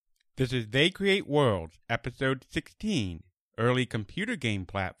This is They Create Worlds, Episode 16, Early Computer Game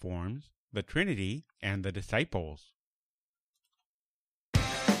Platforms, the Trinity, and the Disciples.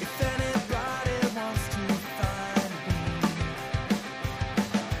 If anybody wants to find me,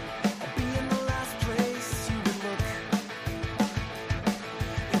 I'll be in the last place you would look.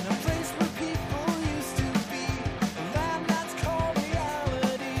 In a place where people used to be, a land that's called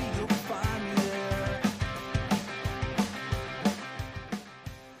reality, you'll find me there.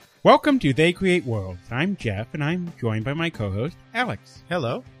 Welcome to They Create Worlds. I'm Jeff, and I'm joined by my co-host, Alex.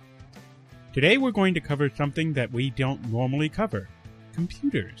 Hello. Today we're going to cover something that we don't normally cover,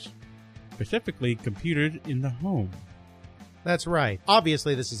 computers. Specifically, computers in the home. That's right.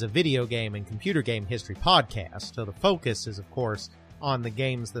 Obviously, this is a video game and computer game history podcast, so the focus is, of course, on the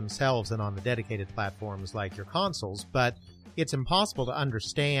games themselves and on the dedicated platforms like your consoles, but it's impossible to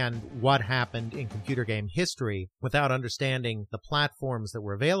understand what happened in computer game history without understanding the platforms that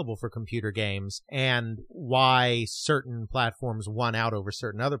were available for computer games and why certain platforms won out over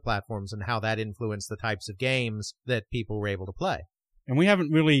certain other platforms and how that influenced the types of games that people were able to play. And we haven't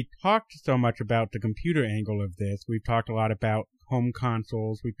really talked so much about the computer angle of this. We've talked a lot about home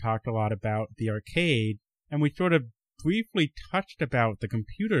consoles, we've talked a lot about the arcade, and we sort of briefly touched about the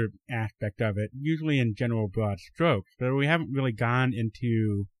computer aspect of it, usually in general broad strokes, but we haven't really gone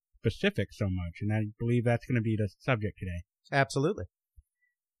into specifics so much, and I believe that's going to be the subject today. Absolutely.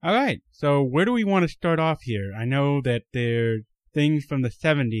 All right, so where do we want to start off here? I know that there's things from the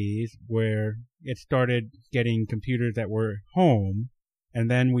 70s where it started getting computers that were home, and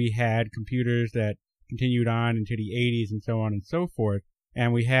then we had computers that continued on into the 80s and so on and so forth.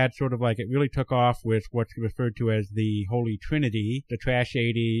 And we had sort of like, it really took off with what's referred to as the Holy Trinity, the Trash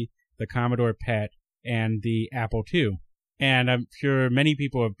 80, the Commodore PET, and the Apple II. And I'm sure many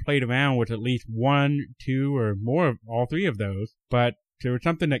people have played around with at least one, two, or more of all three of those, but there was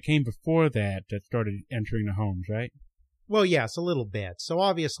something that came before that that started entering the homes, right? Well, yes, a little bit. So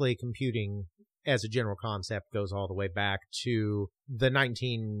obviously computing as a general concept goes all the way back to the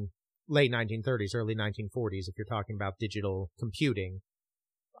late 1930s, early 1940s, if you're talking about digital computing.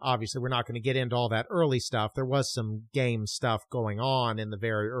 Obviously, we're not going to get into all that early stuff. There was some game stuff going on in the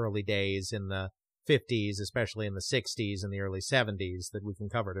very early days in the 50s, especially in the 60s and the early 70s that we can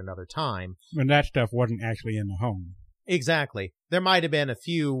cover at another time. And that stuff wasn't actually in the home. Exactly. There might have been a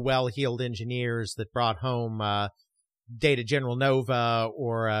few well-heeled engineers that brought home Data General Nova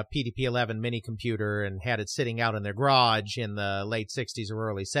or a PDP-11 mini computer and had it sitting out in their garage in the late 60s or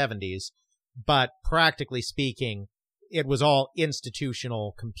early 70s. But practically speaking, it was all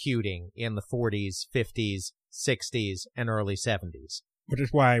institutional computing in the 40s, 50s, 60s, and early 70s. Which is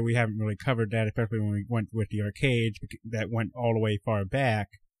why we haven't really covered that, especially when we went with the arcades that went all the way far back,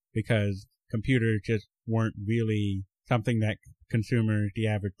 because computers just weren't really something that consumers, the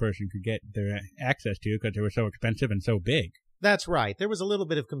average person, could get their access to because they were so expensive and so big. That's right. There was a little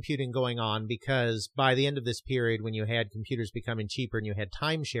bit of computing going on because by the end of this period, when you had computers becoming cheaper and you had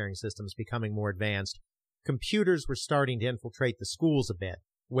time-sharing systems becoming more advanced, computers were starting to infiltrate the schools a bit,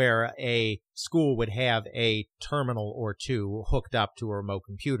 where a school would have a terminal or two hooked up to a remote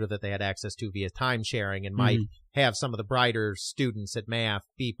computer that they had access to via time sharing and might have some of the brighter students at math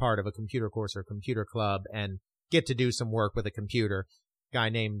be part of a computer course or computer club and get to do some work with a computer. A guy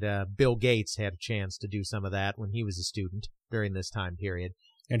named Bill Gates had a chance to do some of that when he was a student during this time period.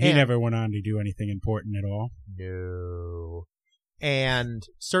 And he never went on to do anything important at all. No. And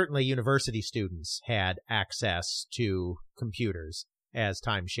certainly university students had access to computers as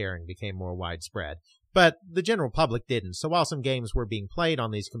time sharing became more widespread. But the general public didn't. So while some games were being played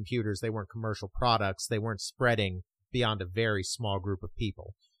on these computers, they weren't commercial products. They weren't spreading beyond a very small group of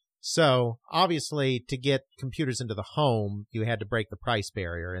people. So obviously, to get computers into the home, you had to break the price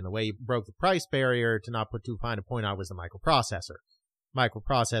barrier. And the way you broke the price barrier, to not put too fine a point on, was the microprocessor.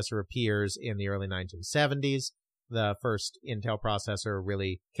 Microprocessor appears in the early 1970s. The first Intel processor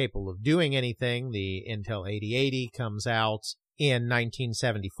really capable of doing anything, the Intel 8080, comes out in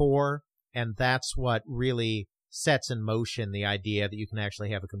 1974, and that's what really sets in motion the idea that you can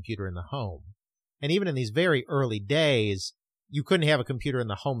actually have a computer in the home. And even in these very early days, you couldn't have a computer in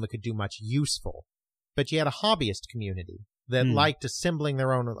the home that could do much useful. But you had a hobbyist community that liked assembling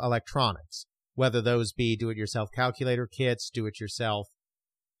their own electronics, whether those be do-it-yourself calculator kits, do-it-yourself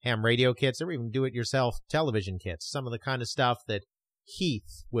ham radio kits, or even do-it-yourself television kits, some of the kind of stuff that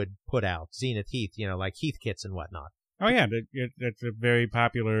Heath would put out, Zenith Heath, like Heath kits and whatnot. Oh, yeah, that's a very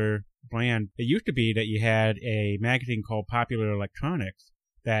popular brand. It used to be that you had a magazine called Popular Electronics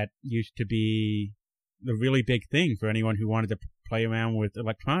that used to be the really big thing for anyone who wanted to play around with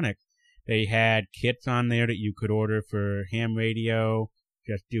electronics. They had kits on there that you could order for ham radio,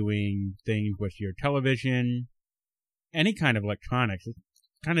 just doing things with your television, any kind of electronics. It's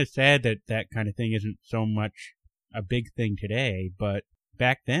kind of sad that that kind of thing isn't so much a big thing today, but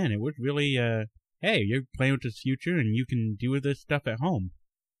back then it was really, hey, you're playing with this future and you can do this stuff at home.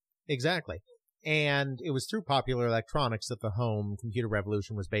 Exactly. And it was through Popular Electronics that the home computer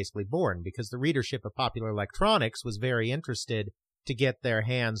revolution was basically born, because the readership of Popular Electronics was very interested to get their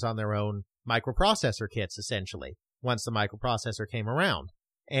hands on their own microprocessor kits, essentially, once the microprocessor came around.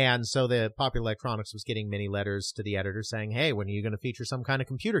 And so the Popular Electronics was getting many letters to the editor saying, hey, when are you going to feature some kind of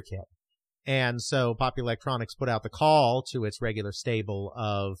computer kit? And so Popular Electronics put out the call to its regular stable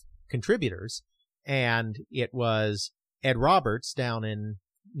of contributors, and it was Ed Roberts down in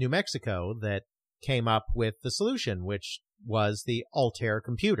New Mexico that came up with the solution, which was the Altair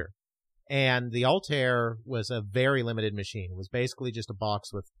computer. And the Altair was a very limited machine. It was basically just a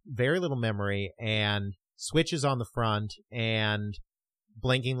box with very little memory and switches on the front and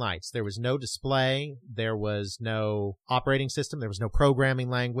blinking lights. There was no display. There was no operating system. There was no programming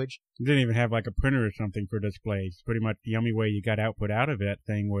language. You didn't even have like a printer or something for displays. Pretty much the only way you got output out of that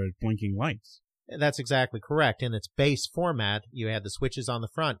thing was blinking lights. That's exactly correct. In its base format, you had the switches on the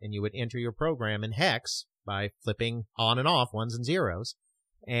front, and you would enter your program in hex by flipping on and off ones and zeros,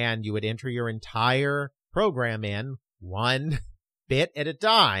 and you would enter your entire program in one bit at a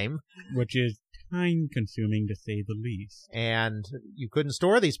time. Which is time-consuming, to say the least. And you couldn't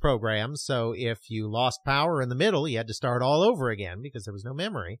store these programs, so if you lost power in the middle, you had to start all over again because there was no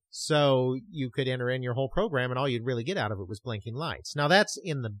memory. So you could enter in your whole program, and all you'd really get out of it was blinking lights. Now, that's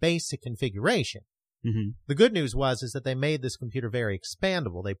in the basic configuration. Mm-hmm. The good news was that they made this computer very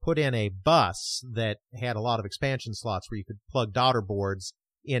expandable. They put in a bus that had a lot of expansion slots where you could plug daughter boards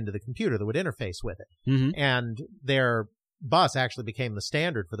into the computer that would interface with it. Mm-hmm. And their bus actually became the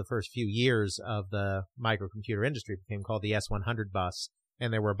standard for the first few years of the microcomputer industry. It became called the S100 bus,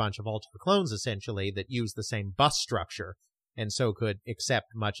 and there were a bunch of Altair clones, essentially, that used the same bus structure and so could accept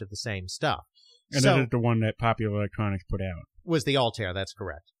much of the same stuff. And so, this is the one that Popular Electronics put out. Was the Altair, that's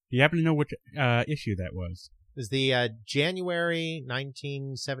correct. Do you happen to know which issue that was? It was the January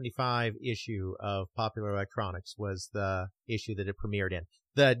 1975 issue of Popular Electronics was the issue that it premiered in.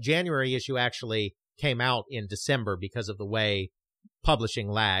 The January issue actually came out in December because of the way publishing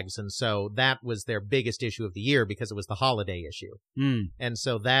lags, and so that was their biggest issue of the year because it was the holiday issue. And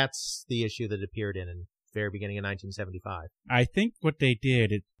so that's the issue that appeared in the very beginning of 1975. I think what they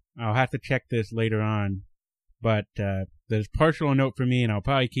did, I'll have to check this later on, but there's partial a note for me, and I'll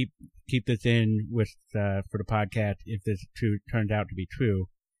probably keep this in with for the podcast if this turns out to be true.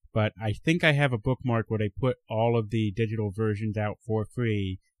 But I think I have a bookmark where they put all of the digital versions out for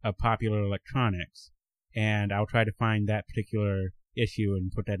free of Popular Electronics, and I'll try to find that particular issue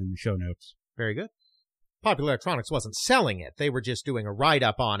and put that in the show notes. Very good. Popular Electronics wasn't selling it. They were just doing a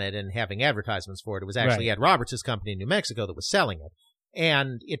write-up on it and having advertisements for it. It was actually Right. Ed Roberts' company in New Mexico that was selling it.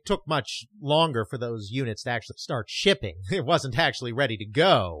 And it took much longer for those units to actually start shipping. It wasn't actually ready to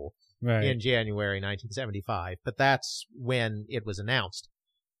go Right. in January 1975, but that's when it was announced.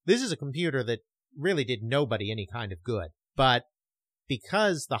 This is a computer that really did nobody any kind of good, but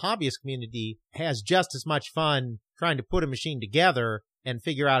because the hobbyist community has just as much fun trying to put a machine together and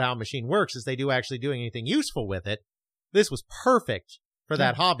figure out how a machine works as they do actually doing anything useful with it, this was perfect for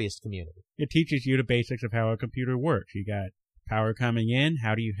that hobbyist community. It teaches you the basics of how a computer works. You got power coming in.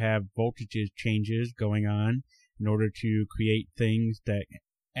 How do you have voltages changes going on in order to create things that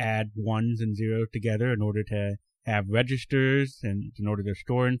add ones and zeros together in order to have registers and in order to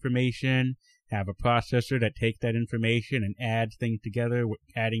store information, have a processor that takes that information and adds things together,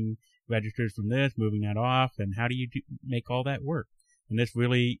 adding registers from this, moving that off, and how do you make all that work? And this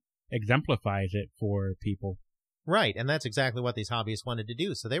really exemplifies it for people. Right, and that's exactly what these hobbyists wanted to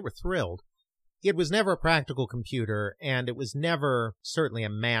do, so they were thrilled. It was never a practical computer, and it was never certainly a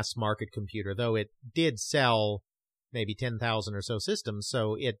mass market computer, though it did sell maybe 10,000 or so systems,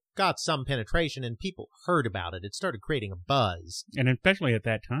 so it got some penetration and people heard about it. It started creating a buzz. And especially at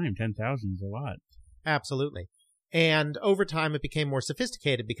that time, 10,000 is a lot. Absolutely. And over time, it became more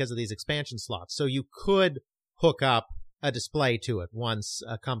sophisticated because of these expansion slots. So you could hook up a display to it once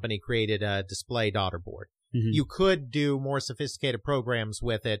a company created a display daughter board. Mm-hmm. You could do more sophisticated programs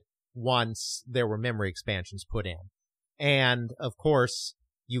with it once there were memory expansions put in. And, of course,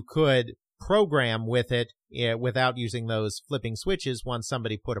 you could program with it without using those flipping switches once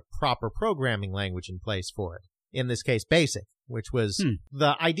somebody put a proper programming language in place for it. In this case, BASIC, which was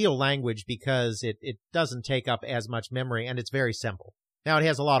the ideal language because it doesn't take up as much memory and it's very simple. Now, it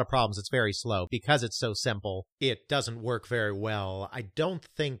has a lot of problems. It's very slow. Because it's so simple, it doesn't work very well. I don't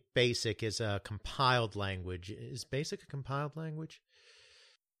think BASIC is a compiled language. Is BASIC a compiled language?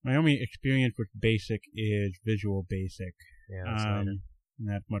 My only experience with BASIC is Visual Basic. Yeah, that's later. And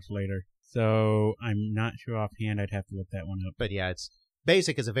that's much later. So I'm not sure offhand. I'd have to look that one up. But yeah,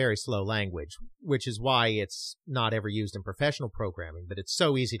 BASIC is a very slow language, which is why it's not ever used in professional programming, but it's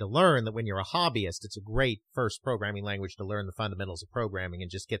so easy to learn that when you're a hobbyist, it's a great first programming language to learn the fundamentals of programming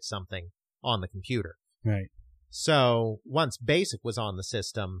and just get something on the computer. Right. So once BASIC was on the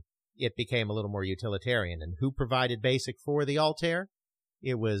system, it became a little more utilitarian. And who provided BASIC for the Altair?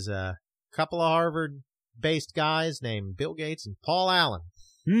 It was a couple of Harvard-based guys named Bill Gates and Paul Allen.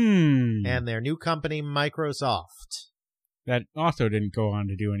 And their new company, Microsoft. That also didn't go on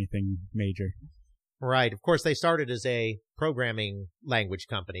to do anything major. Right. Of course, they started as a programming language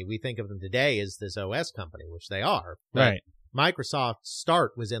company. We think of them today as this OS company, which they are. But Right. Microsoft's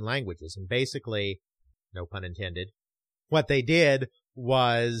start was in languages, and basically, no pun intended, what they did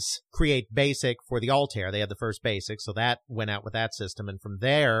was create BASIC for the Altair. They had the first BASIC, so that went out with that system, and from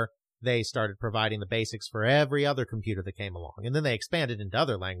there, they started providing the basics for every other computer that came along. And then they expanded into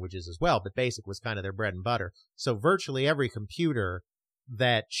other languages as well, but BASIC was kind of their bread and butter. So virtually every computer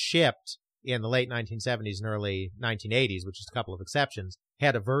that shipped in the late 1970s and early 1980s, which is a couple of exceptions,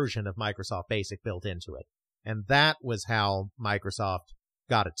 had a version of Microsoft BASIC built into it. And that was how Microsoft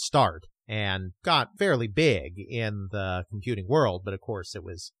got its start and got fairly big in the computing world. But of course, it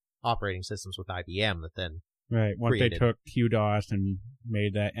was operating systems with IBM that then Right. Once created. they took QDOS and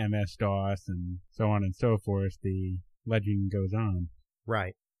made that MS-DOS and so on and so forth, the legend goes on.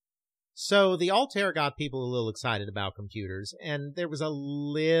 Right. So the Altair got people a little excited about computers, and there was a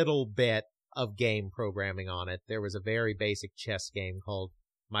little bit of game programming on it. There was a very basic chess game called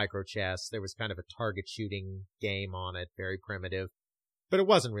Microchess. There was kind of a target shooting game on it, very primitive. But it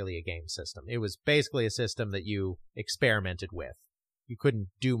wasn't really a game system. It was basically a system that you experimented with. You couldn't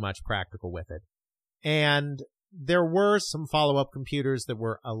do much practical with it. And there were some follow-up computers that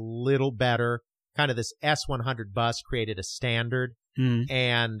were a little better. Kind of this S100 bus created a standard,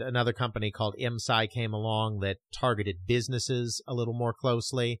 and another company called IMSI came along that targeted businesses a little more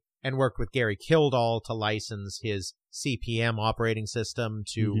closely and worked with Gary Kildall to license his CP/M operating system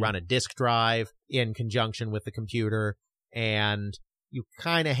to run a disk drive in conjunction with the computer. And you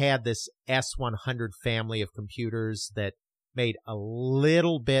kind of had this S100 family of computers that made a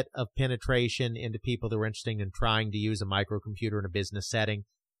little bit of penetration into people that were interested in trying to use a microcomputer in a business setting.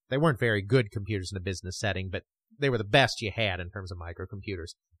 They weren't very good computers in a business setting, but they were the best you had in terms of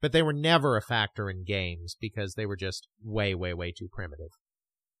microcomputers. But they were never a factor in games because they were just way, way, way too primitive.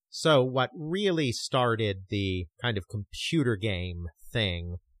 So what really started the kind of computer game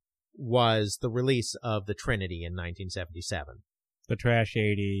thing was the release of the Trinity in 1977. The Trash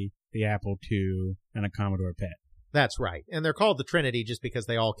 80, the Apple II, and a Commodore PET. That's right. And they're called the Trinity just because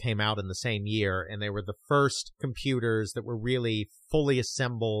they all came out in the same year, and they were the first computers that were really fully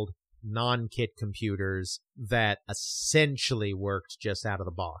assembled, non-kit computers that essentially worked just out of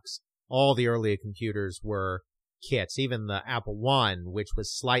the box. All the earlier computers were kits. Even the Apple I, which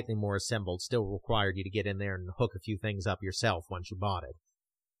was slightly more assembled, still required you to get in there and hook a few things up yourself once you bought it.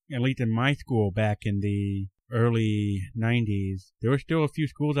 At least in my school back in the early 90s, there were still a few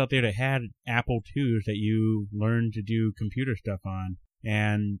schools out there that had Apple IIs that you learned to do computer stuff on,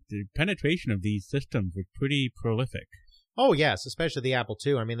 and the penetration of these systems was pretty prolific. Oh, yes, especially the Apple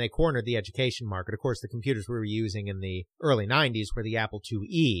II. I mean, they cornered the education market. Of course, the computers we were using in the early 90s were the Apple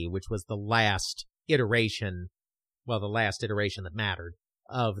IIe, which was the last iteration, well, the last iteration that mattered,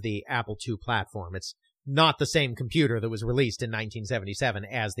 of the Apple II platform. It's not the same computer that was released in 1977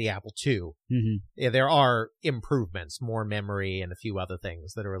 as the Apple II. There are improvements, more memory and a few other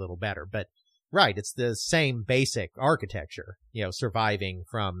things that are a little better. But, right, it's the same basic architecture, surviving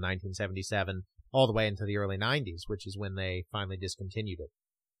from 1977 all the way into the early 90s, which is when they finally discontinued it.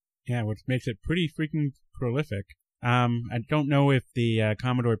 Yeah, which makes it pretty freaking prolific. I don't know if the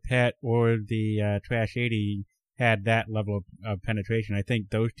Commodore PET or the Trash 80 had that level of penetration. I think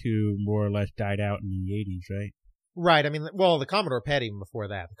those two more or less died out in the 80s, right? Right. I mean, well, the Commodore PET even before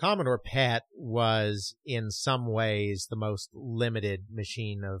that. The Commodore PET was in some ways the most limited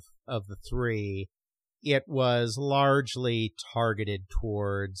machine of the three. It was largely targeted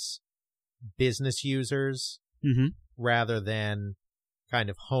towards business users rather than kind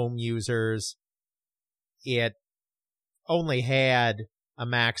of home users. It only had a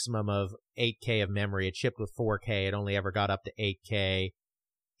maximum of 8K of memory. It shipped with 4K. It only ever got up to 8K.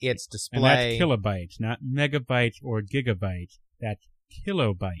 Its display... And that's kilobytes, not megabytes or gigabytes. That's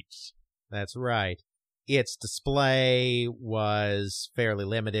kilobytes. That's right. Its display was fairly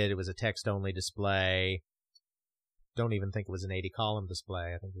limited. It was a text-only display. Don't even think it was an 80-column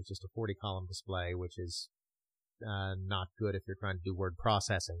display. I think it was just a 40-column display, which is not good if you're trying to do word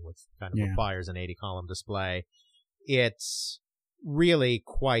processing, which kind of Yeah. requires an 80-column display. It's really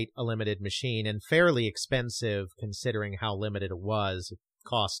quite a limited machine and fairly expensive considering how limited it was. It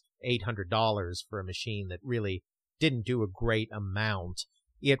cost $800 for a machine that really didn't do a great amount.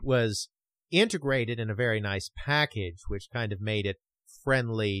 It was integrated in a very nice package, which kind of made it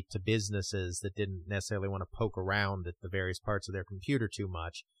friendly to businesses that didn't necessarily want to poke around at the various parts of their computer too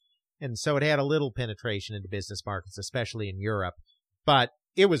much. And so it had a little penetration into business markets, especially in Europe, but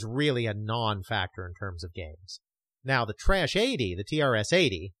it was really a non-factor in terms of games. Now, the Trash 80, the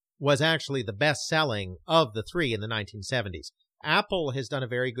TRS-80, was actually the best-selling of the three in the 1970s. Apple has done a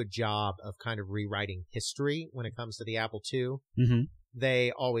very good job of kind of rewriting history when it comes to the Apple II. Mm-hmm.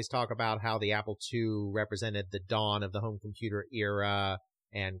 They always talk about how the Apple II represented the dawn of the home computer era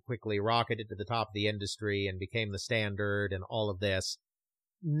and quickly rocketed to the top of the industry and became the standard and all of this.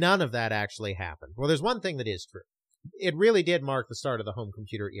 None of that actually happened. Well, there's one thing that is true. It really did mark the start of the home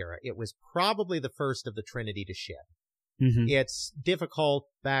computer era. It was probably the first of the Trinity to ship. Mm-hmm. It's difficult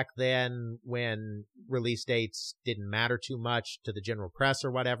back then when release dates didn't matter too much to the general press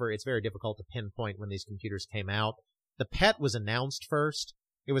or whatever. It's very difficult to pinpoint when these computers came out. The PET was announced first.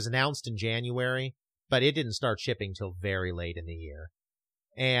 It was announced in January, but it didn't start shipping till very late in the year.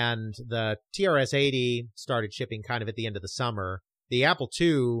 And the TRS-80 started shipping kind of at the end of the summer. The Apple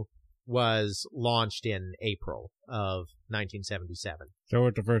II was launched in April of 1977. So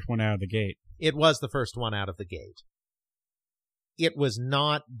it's the first one out of the gate. It was the first one out of the gate. It was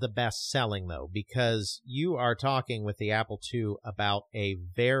not the best selling, though, because you are talking with the Apple II about a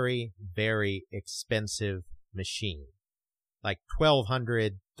very, very expensive machine. Like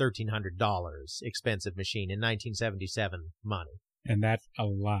 $1,200, $1,300 expensive machine in 1977 money. And that's a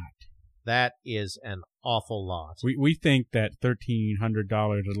lot. That is an awful lot. We think that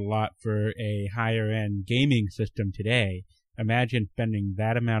 $1,300 is a lot for a higher-end gaming system today. Imagine spending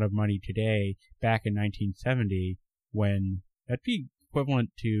that amount of money today back in 1970 when that'd be equivalent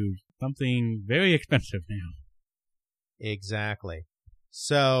to something very expensive now. Exactly.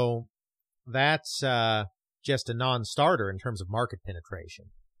 So that's just a non-starter in terms of market penetration.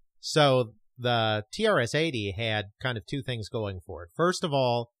 So the TRS-80 had kind of two things going for it. First of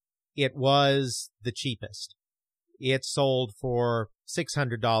all, it was the cheapest. It sold for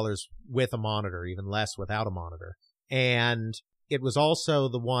 $600 with a monitor, even less without a monitor. And it was also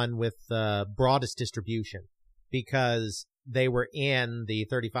the one with the broadest distribution because they were in the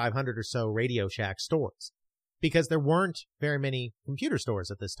 3,500 or so Radio Shack stores because there weren't very many computer stores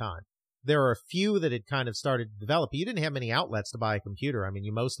at this time. There are a few that had kind of started to develop. You didn't have many outlets to buy a computer. I mean,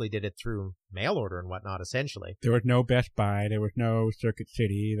 you mostly did it through mail order and whatnot, essentially. There was no Best Buy. There was no Circuit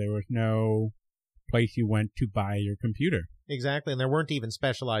City. There was no place you went to buy your computer. Exactly, and there weren't even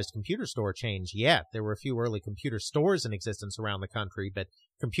specialized computer store chains yet. There were a few early computer stores in existence around the country, but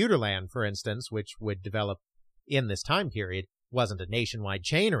Computerland, for instance, which would develop in this time period, wasn't a nationwide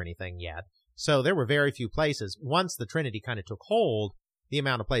chain or anything yet. So there were very few places. Once the Trinity kind of took hold, the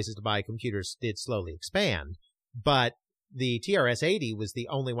amount of places to buy computers did slowly expand. But the TRS-80 was the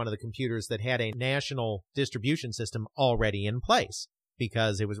only one of the computers that had a national distribution system already in place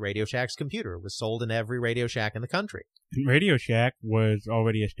because it was Radio Shack's computer. It was sold in every Radio Shack in the country. And Radio Shack was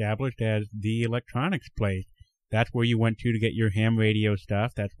already established as the electronics place. That's where you went to get your ham radio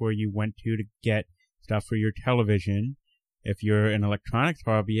stuff. That's where you went to get stuff for your television. If you're an electronics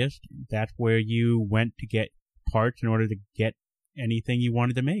hobbyist, that's where you went to get parts in order to get anything you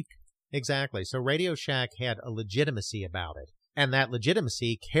wanted to make. Exactly. So Radio Shack had a legitimacy about it, and that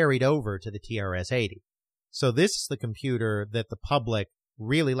legitimacy carried over to the TRS-80. So this is the computer that the public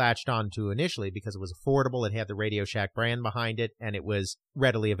really latched onto initially because it was affordable, it had the Radio Shack brand behind it, and it was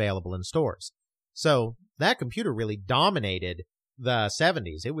readily available in stores. So that computer really dominated the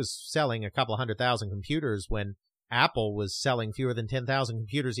 70s. It was selling a couple 100,000 computers when Apple was selling fewer than 10,000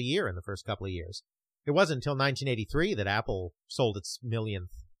 computers a year in the first couple of years. It wasn't until 1983 that Apple sold its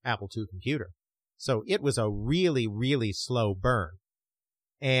millionth Apple II computer. So it was a really, really slow burn.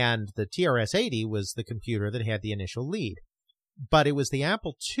 And the TRS-80 was the computer that had the initial lead. But it was the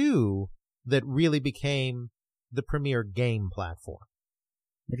Apple II that really became the premier game platform.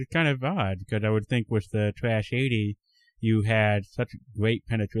 Which is kind of odd, because I would think with the Trash 80, you had such great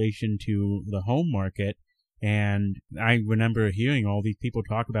penetration to the home market. And I remember hearing all these people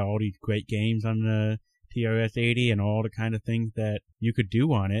talk about all these great games on the TRS-80 and all the kind of things that you could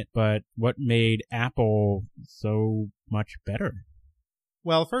do on it. But what made Apple so much better?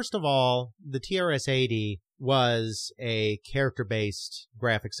 Well, first of all, the TRS-80 was a character-based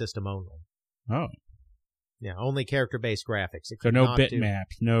graphic system only. Oh. Yeah, only character-based graphics. It So could no not do-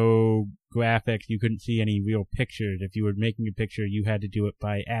 bitmaps, no graphics. You couldn't see any real pictures. If you were making a picture, you had to do it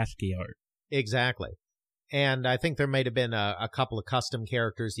by ASCII art. Exactly. And I think there may have been a couple of custom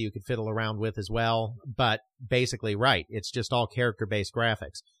characters that you could fiddle around with as well, but basically, right, it's just all character-based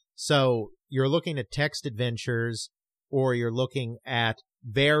graphics. So you're looking at text adventures, or you're looking at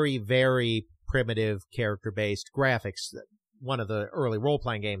very, very primitive character-based graphics. One of the early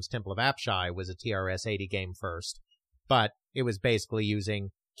role-playing games, Temple of Apshai, was a TRS-80 game first, but it was basically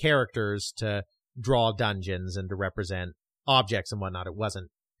using characters to draw dungeons and to represent objects and whatnot. It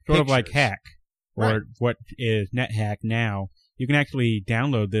wasn't Sort of like pictures. Hack, or Right. what is NetHack now. You can actually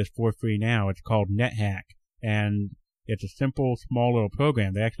download this for free now. It's called NetHack, and it's a simple, small little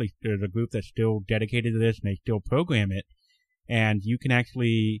program. There's a group that's still dedicated to this, and they still program it. And you can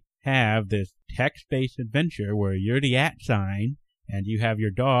actually have this text-based adventure where you're the @ and you have your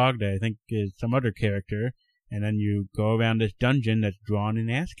dog that I think is some other character, and then you go around this dungeon that's drawn in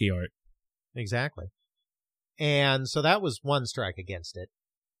ASCII art. Exactly. And so that was one strike against it.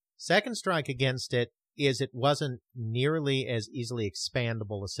 Second strike against it is it wasn't nearly as easily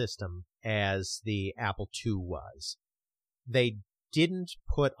expandable a system as the Apple II was. They didn't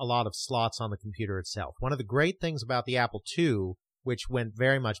put a lot of slots on the computer itself. One of the great things about the Apple II, which went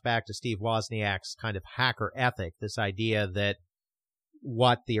very much back to Steve Wozniak's kind of hacker ethic, this idea that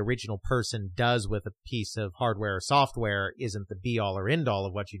what the original person does with a piece of hardware or software isn't the be-all or end-all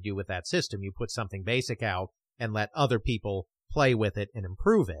of what you do with that system. You put something basic out and let other people play with it and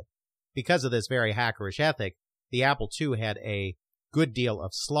improve it. Because of this very hackerish ethic, the Apple II had a good deal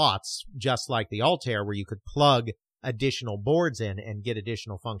of slots, just like the Altair, where you could plug additional boards in and get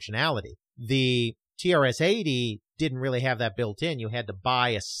additional functionality. The TRS-80 didn't really have that built in. You had to buy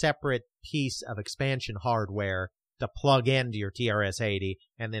a separate piece of expansion hardware to plug into your TRS-80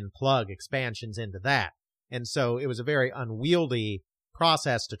 and then plug expansions into that. And so it was a very unwieldy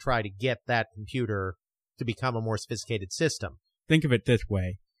process to try to get that computer to become a more sophisticated system. Think of it this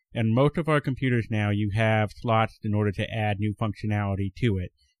way. In most of our computers now, you have slots in order to add new functionality to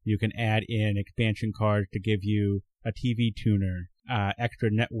it. You can add in expansion cards to give you a TV tuner,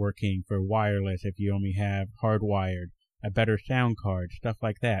 extra networking for wireless if you only have hardwired, a better sound card, stuff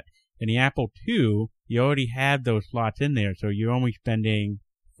like that. In the Apple II, you already had those slots in there, so you're only spending,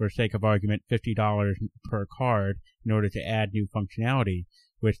 for sake of argument, $50 per card in order to add new functionality.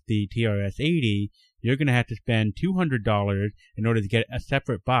 With the TRS-80, you're going to have to spend $200 in order to get a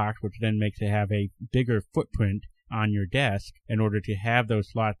separate box, which then makes it have a bigger footprint on your desk in order to have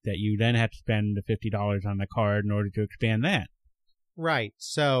those slots that you then have to spend the $50 on the card in order to expand that. Right.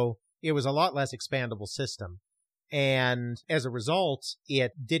 So it was a lot less expandable system. And as a result,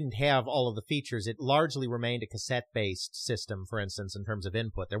 it didn't have all of the features. It largely remained a cassette-based system, for instance, in terms of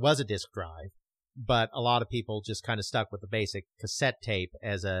input. There was a disk drive, but a lot of people just kind of stuck with the basic cassette tape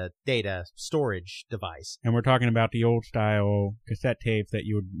as a data storage device. And we're talking about the old style cassette tapes that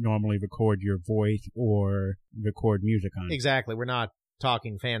you would normally record your voice or record music on. Exactly. We're not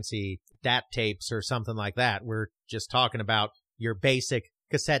talking fancy DAT tapes or something like that. We're just talking about your basic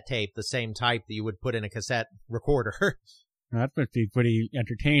cassette tape, the same type that you would put in a cassette recorder. Now, that must be pretty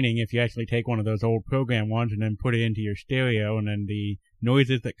entertaining if you actually take one of those old program ones and then put it into your stereo and then the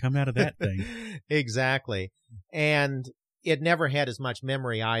noises that come out of that thing. Exactly. And it never had as much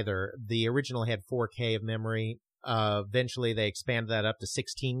memory either. The original had 4K of memory. Eventually they expanded that up to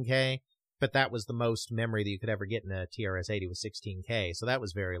 16K, but that was the most memory that you could ever get in a TRS-80 was 16K, so that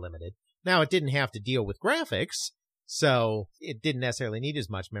was very limited. Now, it didn't have to deal with graphics, so it didn't necessarily need as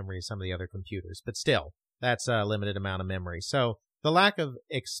much memory as some of the other computers, but still, that's a limited amount of memory. So the lack of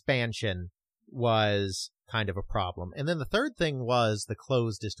expansion was kind of a problem. And then the third thing was the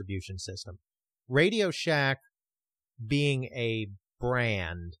closed distribution system. Radio Shack, being a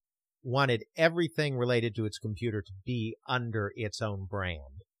brand, wanted everything related to its computer to be under its own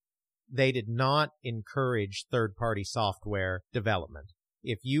brand. They did not encourage third-party software development.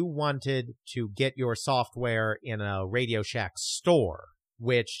 If you wanted to get your software in a Radio Shack store,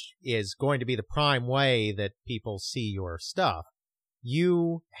 which is going to be the prime way that people see your stuff,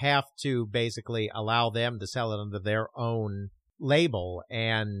 you have to basically allow them to sell it under their own label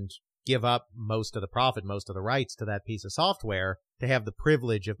and give up most of the profit, most of the rights to that piece of software to have the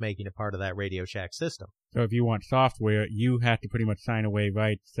privilege of making it part of that Radio Shack system. So if you want software, you have to pretty much sign away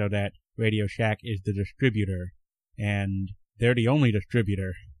rights so that Radio Shack is the distributor, and they're the only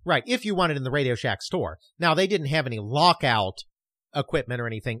distributor. Right, if you want it in the Radio Shack store. Now, they didn't have any lockout equipment or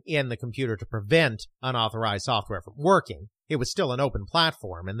anything in the computer to prevent unauthorized software from working. It was still an open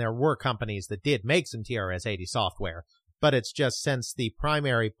platform, and there were companies that did make some TRS-80 software, but it's just since the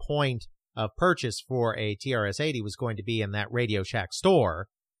primary point of purchase for a TRS-80 was going to be in that Radio Shack store.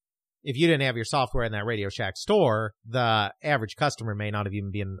 If you didn't have your software in that Radio Shack store, the average customer may not have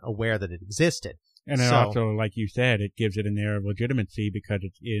even been aware that it existed. And then So- also, like you said, it gives it an air of legitimacy because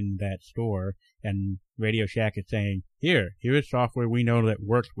it's in that store, and Radio Shack is saying, here is software we know that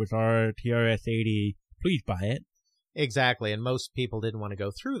works with our TRS-80. Please buy it. Exactly, and most people didn't want to go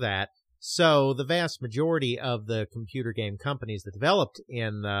through that. So the vast majority of the computer game companies that developed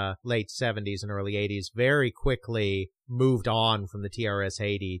in the late 70s and early 80s very quickly moved on from the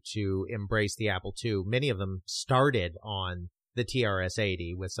TRS-80 to embrace the Apple II. Many of them started on the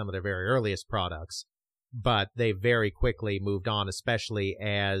TRS-80 with some of their very earliest products, but they very quickly moved on, especially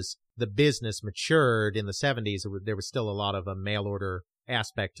as the business matured in the 70s. There was still a lot of a mail order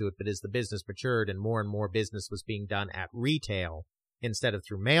aspect to it, but as the business matured and more business was being done at retail instead of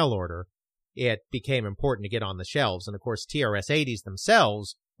through mail order, it became important to get on the shelves. And of course, TRS-80s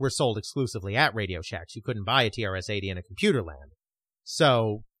themselves were sold exclusively at Radio Shacks. You couldn't buy a TRS-80 in a computer land.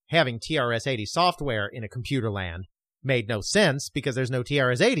 So having TRS-80 software in a computer land made no sense because there's no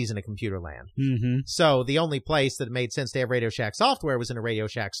TRS-80s in a computer land. Mm-hmm. So the only place that it made sense to have Radio Shack software was in a Radio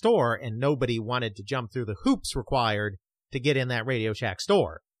Shack store, and nobody wanted to jump through the hoops required to get in that Radio Shack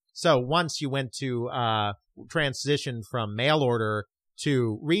store. So once you went to transition from mail order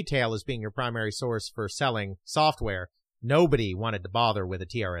to retail as being your primary source for selling software, nobody wanted to bother with a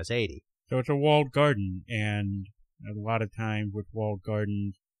TRS-80. So it's a walled garden, and a lot of times with walled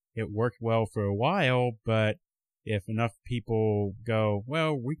gardens, it worked well for a while, but if enough people go,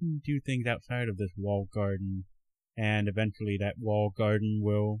 well, we can do things outside of this walled garden, and eventually that walled garden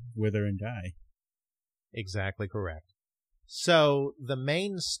will wither and die. Exactly correct. So the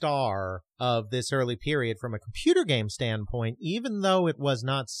main star of this early period from a computer game standpoint, even though it was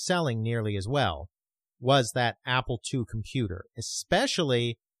not selling nearly as well, was that Apple II computer,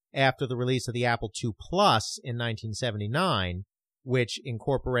 especially after the release of the Apple II Plus in 1979, which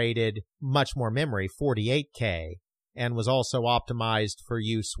incorporated much more memory, 48K, and was also optimized for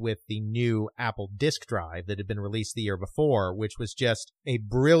use with the new Apple disk drive that had been released the year before, which was just a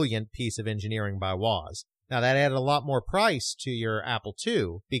brilliant piece of engineering by Woz. Now, that added a lot more price to your Apple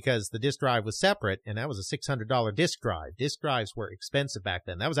II because the disk drive was separate, and that was a $600 disk drive. Disk drives were expensive back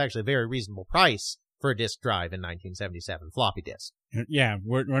then. That was actually a very reasonable price for a disk drive in 1977, floppy disk. Yeah,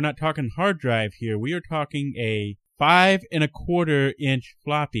 we're not talking hard drive here. We are talking a 5 1/4 inch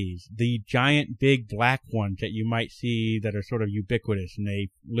floppies, the giant big black ones that you might see that are sort of ubiquitous, and they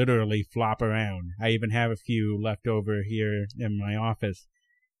literally flop around. I even have a few left over here in my office.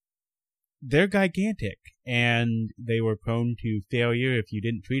 They're gigantic, and they were prone to failure. If you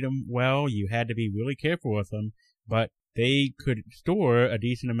didn't treat them well, you had to be really careful with them, but they could store a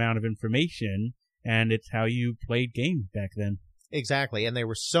decent amount of information, and it's how you played games back then. Exactly, and they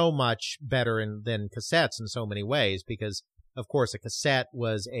were so much better than cassettes in so many ways because, of course, a cassette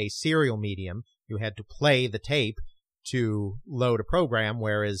was a serial medium. You had to play the tape to load a program,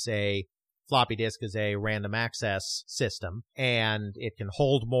 whereas a floppy disk is a random access system, and it can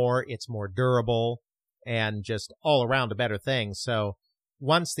hold more, it's more durable, and just all around a better thing. So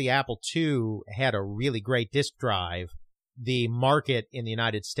once the Apple II had a really great disk drive, the market in the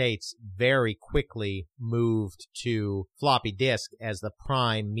United States very quickly moved to floppy disk as the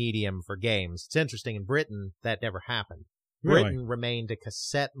prime medium for games. It's interesting, in Britain, that never happened. Really? Britain remained a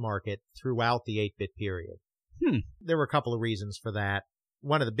cassette market throughout the 8-bit period. Hmm. There were a couple of reasons for that.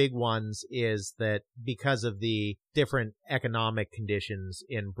 One of the big ones is that because of the different economic conditions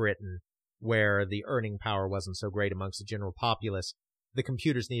in Britain, where the earning power wasn't so great amongst the general populace, the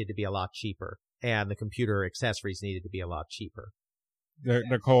computers needed to be a lot cheaper, and the computer accessories needed to be a lot cheaper.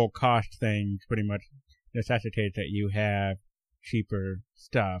 The whole cost thing pretty much necessitates that you have cheaper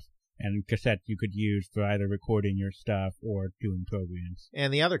stuff, and cassettes you could use for either recording your stuff or doing programs.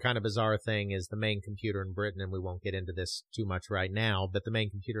 And the other kind of bizarre thing is the main computer in Britain, and we won't get into this too much right now, but the main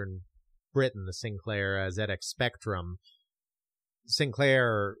computer in Britain, the Sinclair ZX Spectrum,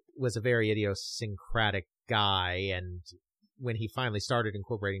 Sinclair was a very idiosyncratic guy, and when he finally started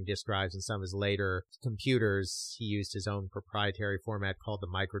incorporating disk drives in some of his later computers, he used his own proprietary format called the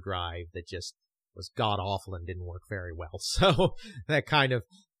microdrive that just was god-awful and didn't work very well. So that kind of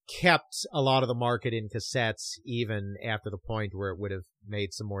kept a lot of the market in cassettes even after the point where it would have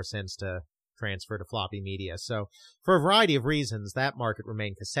made some more sense to transfer to floppy media. So for a variety of reasons, that market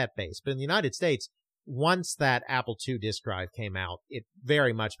remained cassette-based. But in the United States, once that Apple II disk drive came out, it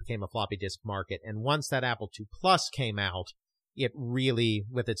very much became a floppy disk market. And once that Apple II Plus came out, it really,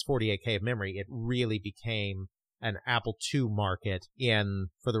 with its 48K of memory, it really became an Apple II market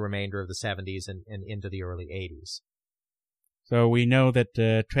for the remainder of the 70s and into the early 80s. So we know that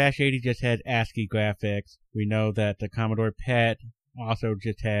the Trash 80 just had ASCII graphics. We know that the Commodore PET also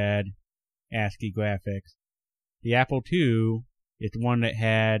just had ASCII graphics. The Apple II is the one that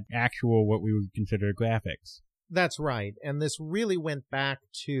had actual what we would consider graphics. That's right. And this really went back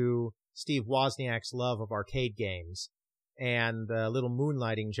to Steve Wozniak's love of arcade games and the little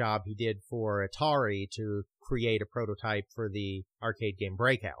moonlighting job he did for Atari to create a prototype for the arcade game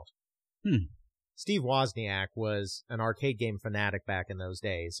Breakout. Steve Wozniak was an arcade game fanatic back in those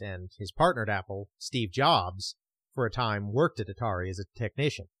days, and his partner at Apple, Steve Jobs, for a time worked at Atari as a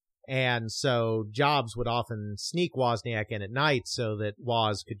technician. And so Jobs would often sneak Wozniak in at night so that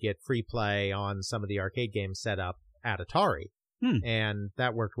Woz could get free play on some of the arcade games set up at Atari. And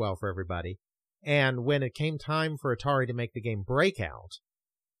that worked well for everybody. And when it came time for Atari to make the game Breakout,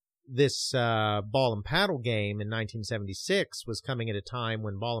 this ball and paddle game in 1976 was coming at a time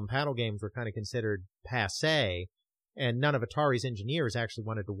when ball and paddle games were kind of considered passé, and none of Atari's engineers actually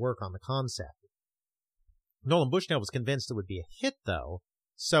wanted to work on the concept. Nolan Bushnell was convinced it would be a hit, though,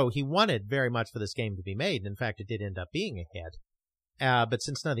 so he wanted very much for this game to be made, and in fact, it did end up being a hit. But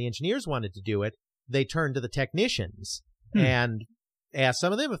since none of the engineers wanted to do it, they turned to the technicians and asked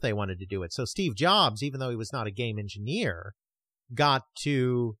some of them if they wanted to do it. So Steve Jobs, even though he was not a game engineer, got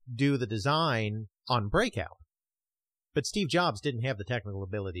to do the design on Breakout. But Steve Jobs didn't have the technical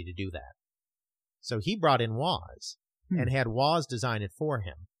ability to do that. So he brought in Woz and had Woz design it for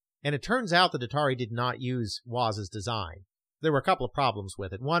him. And it turns out that Atari did not use Woz's design. There were a couple of problems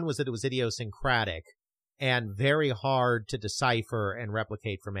with it. One was that it was idiosyncratic and very hard to decipher and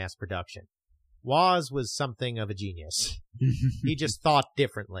replicate for mass production. Woz was something of a genius. He just thought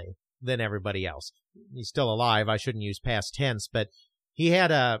differently than everybody else. He's still alive. I shouldn't use past tense, but he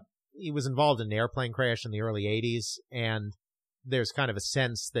was involved in an airplane crash in the early 80s, and there's kind of a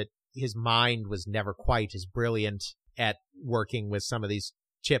sense that his mind was never quite as brilliant at working with some of these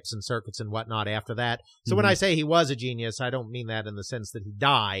chips and circuits and whatnot after that. So when I say he was a genius, I don't mean that in the sense that he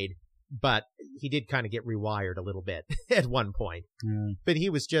died, but he did kind of get rewired a little bit at one point. But he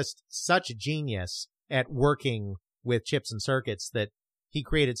was just such a genius at working with chips and circuits that he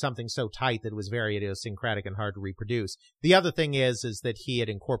created something so tight that it was very idiosyncratic and hard to reproduce. The other thing is that he had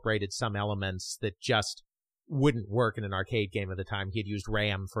incorporated some elements that just wouldn't work in an arcade game at the time. He had used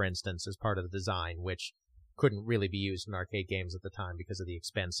RAM, for instance, as part of the design, which couldn't really be used in arcade games at the time because of the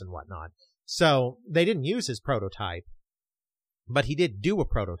expense and whatnot. So they didn't use his prototype, but he did do a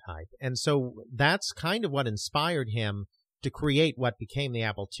prototype. And so that's kind of what inspired him to create what became the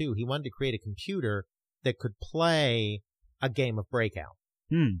Apple II. He wanted to create a computer that could play a game of Breakout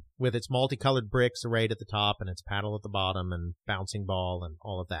with its multicolored bricks arrayed at the top and its paddle at the bottom and bouncing ball and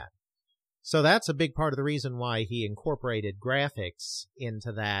all of that. So that's a big part of the reason why he incorporated graphics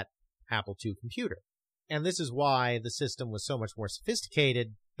into that Apple II computer. And this is why the system was so much more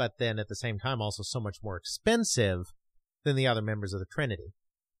sophisticated, but then at the same time also so much more expensive than the other members of the Trinity.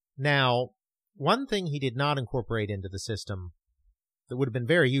 Now, one thing he did not incorporate into the system that would have been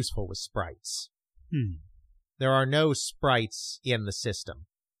very useful was sprites. There are no sprites in the system.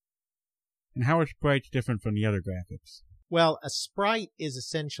 And how are sprites different from the other graphics? Well, a sprite is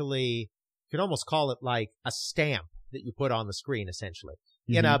essentially, you could almost call it like a stamp that you put on the screen, essentially.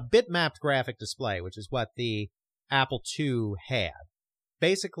 In a bitmapped graphic display, which is what the Apple II had,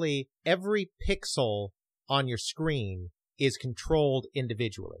 basically every pixel on your screen is controlled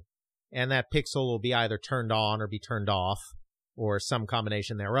individually. And that pixel will be either turned on or be turned off, or some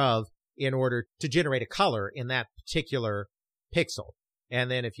combination thereof, in order to generate a color in that particular pixel. And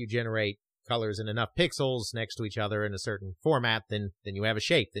then if you generate colors in enough pixels next to each other in a certain format, then you have a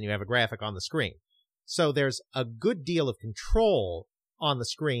shape, then you have a graphic on the screen. So there's a good deal of control on the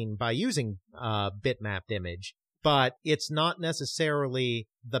screen by using bitmapped image, but it's not necessarily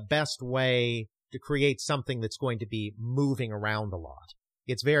the best way to create something that's going to be moving around a lot.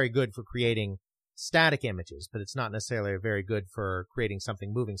 It's very good for creating static images, but it's not necessarily very good for creating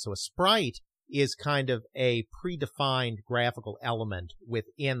something moving. So a sprite is kind of a predefined graphical element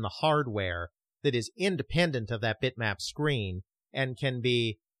within the hardware that is independent of that bitmap screen and can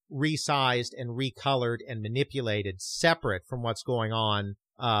be resized and recolored and manipulated separate from what's going on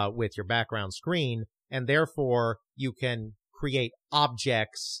with your background screen, and therefore you can create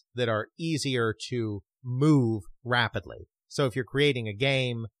objects that are easier to move rapidly. So if you're creating a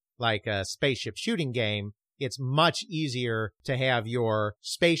game like a spaceship shooting game, it's much easier to have your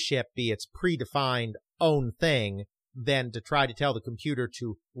spaceship be its predefined own thing than to try to tell the computer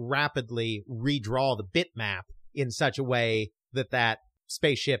to rapidly redraw the bitmap in such a way that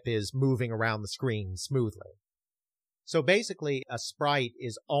spaceship is moving around the screen smoothly. So basically, a sprite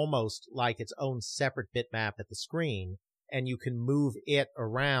is almost like its own separate bitmap at the screen, and you can move it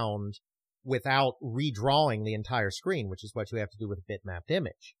around without redrawing the entire screen, which is what you have to do with a bitmapped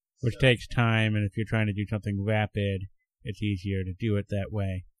image. Which takes time, and if you're trying to do something rapid, it's easier to do it that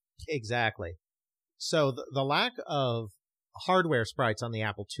way. Exactly. So the lack of hardware sprites on the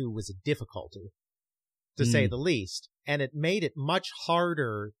Apple II was a difficulty, to say the least, and it made it much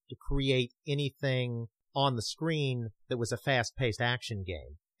harder to create anything on the screen that was a fast-paced action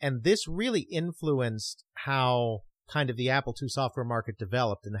game. And this really influenced how kind of the Apple II software market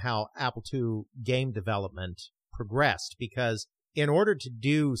developed and how Apple II game development progressed, because in order to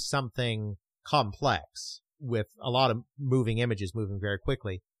do something complex with a lot of moving images moving very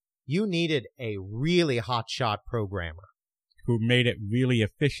quickly, you needed a really hotshot programmer who made it really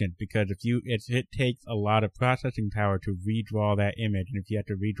efficient, because it takes a lot of processing power to redraw that image, and if you have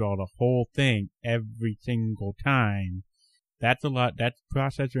to redraw the whole thing every single time, that's a lot. That's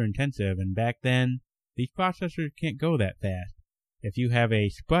processor intensive, and back then these processors can't go that fast. If you have a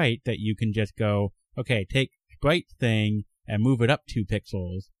sprite that you can just go, okay, take sprite thing and move it up 2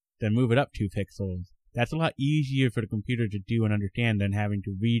 pixels, then move it up 2 pixels, that's a lot easier for the computer to do and understand than having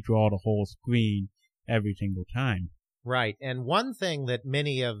to redraw the whole screen every single time. Right. And one thing that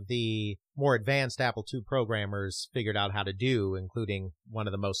many of the more advanced Apple II programmers figured out how to do, including one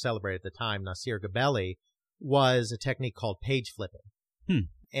of the most celebrated at the time, Nasir Gabelli, was a technique called page flipping.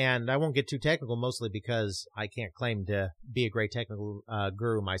 And I won't get too technical, mostly because I can't claim to be a great technical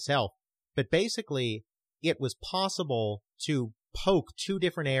guru myself. But basically, it was possible to poke 2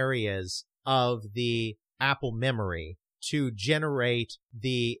 different areas of the Apple memory to generate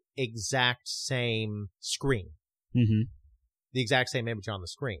the exact same screen. Mm-hmm. The exact same image on the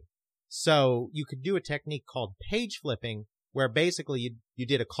screen. So you could do a technique called page flipping, where basically you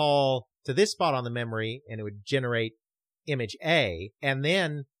did a call to this spot on the memory and it would generate image A, and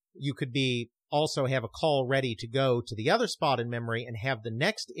then you could also have a call ready to go to the other spot in memory and have the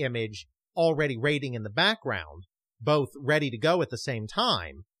next image already waiting in the background, both ready to go at the same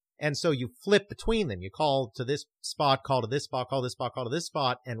time. And so you flip between them. You call to this spot, call to this spot, call this spot, call to this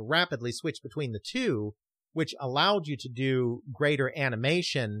spot, and rapidly switch between the two, which allowed you to do greater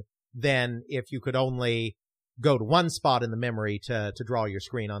animation than if you could only go to one spot in the memory to draw your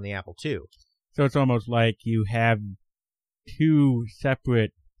screen on the Apple II. So it's almost like you have 2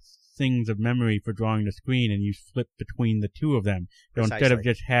 separate things of memory for drawing the screen, and you flip between the 2 of them. So instead of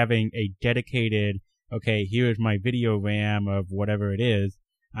just having a dedicated, okay, here's my video RAM of whatever it is,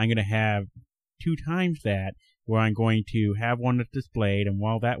 I'm going to have 2 times that, where I'm going to have one that's displayed, and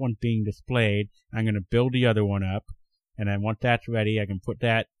while that one's being displayed, I'm going to build the other one up, and then once that's ready, I can put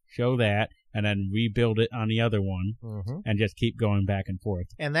that, show that, and then rebuild it on the other one, and just keep going back and forth.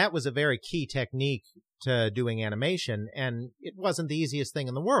 And that was a very key technique to doing animation, and it wasn't the easiest thing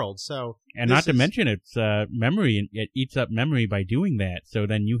in the world. So, and not to mention it's memory, and it eats up memory by doing that. So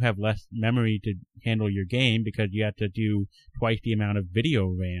then you have less memory to handle your game because you have to do twice the amount of video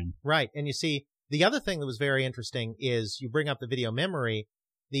RAM. Right, and you see, the other thing that was very interesting is you bring up the video memory.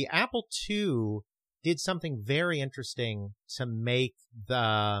 The Apple II did something very interesting to make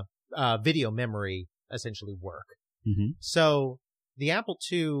the video memory essentially work. Mm-hmm. So the Apple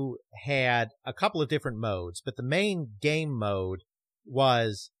II had a couple of different modes, but the main game mode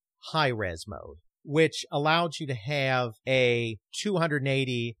was high-res mode, which allowed you to have a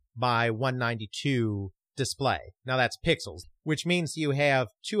 280 by 192 display. Now that's pixels, which means you have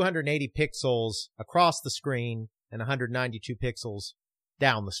 280 pixels across the screen and 192 pixels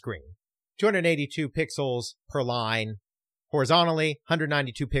down the screen. 282 pixels per line horizontally,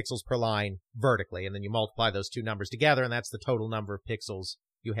 192 pixels per line vertically, and then you multiply those 2 numbers together, and that's the total number of pixels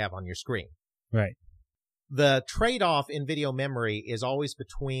you have on your screen. Right. The trade-off in video memory is always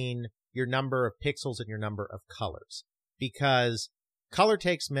between your number of pixels and your number of colors, because color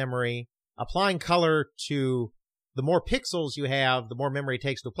takes memory. Applying color to the more pixels you have, the more memory it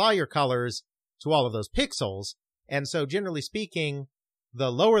takes to apply your colors to all of those pixels. And so generally speaking, the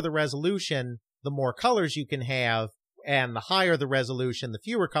lower the resolution, the more colors you can have, and the higher the resolution, the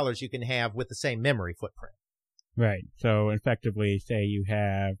fewer colors you can have with the same memory footprint. Right. So effectively, say you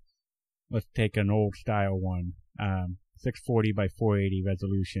have, let's take an old style one, 640 by 480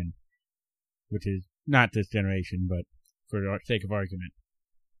 resolution, which is not this generation, but for the sake of argument.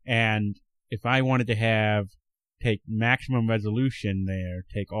 And if I wanted to take maximum resolution there,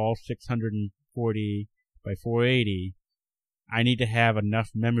 take all 640 by 480, I need to have enough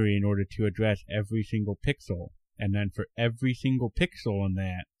memory in order to address every single pixel. And then for every single pixel in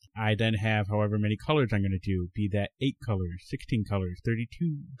that, I then have however many colors I'm going to do, be that 8 colors, 16 colors,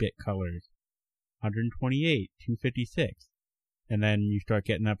 32-bit colors, 128, 256. and then you start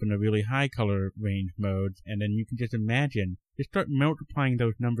getting up in the really high color range modes, and then you can just imagine, just start multiplying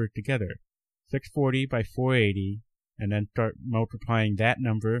those numbers together. 640 by 480, and then start multiplying that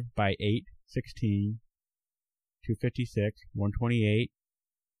number by 8, 16, 256, 128,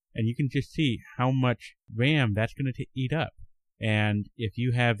 and you can just see how much RAM that's going to eat up. And if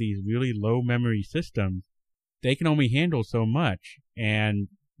you have these really low memory systems, they can only handle so much, and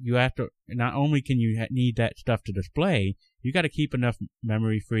you have to, not only can you need that stuff to display, you got to keep enough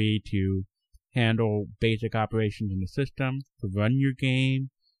memory free to handle basic operations in the system, to run your game,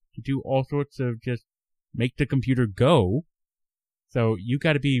 to do all sorts of just make the computer go. So you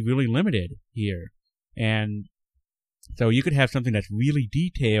got to be really limited here. And so you could have something that's really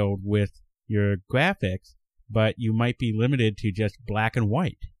detailed with your graphics, but you might be limited to just black and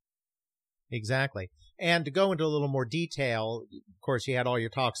white. Exactly. And to go into a little more detail, of course, you had all your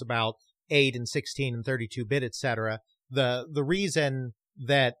talks about 8 and 16 and 32-bit, etc. The reason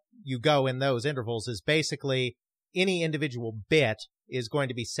that you go in those intervals is basically any individual bit is going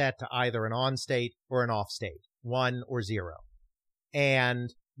to be set to either an on state or an off state, 1 or 0.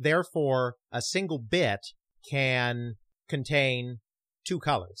 And therefore, a single bit can contain two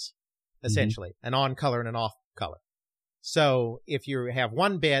colors, essentially, an on color and an off color. So if you have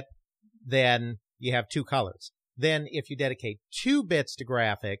one bit, then you have two colors. Then if you dedicate 2 bits to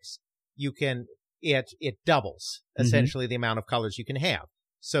graphics, you can, it doubles essentially the amount of colors you can have.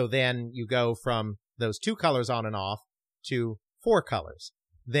 So then you go from those 2 colors on and off to 4 colors.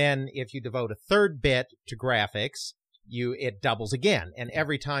 Then if you devote a 3rd bit to graphics, it doubles again. And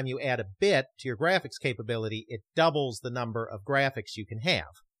every time you add a bit to your graphics capability, it doubles the number of graphics you can have.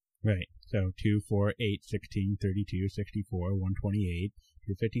 Right. So 2, 4, 8, 16, 32, 64, 128,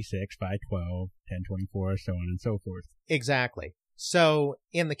 256, 512, 1024, so on and so forth. Exactly. So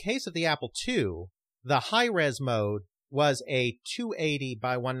in the case of the Apple II, the high-res mode was a 280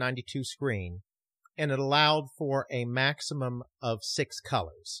 by 192 screen, and it allowed for a maximum of 6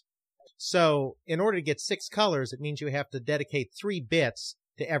 colors. So in order to get 6 colors, it means you have to dedicate 3 bits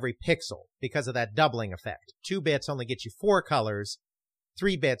to every pixel because of that doubling effect. 2 bits only get you 4 colors.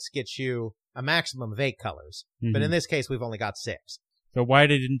 3 bits gets you a maximum of 8 colors. But in this case, we've only got 6. So why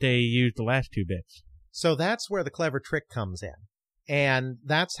didn't they use the last 2 bits? So that's where the clever trick comes in. And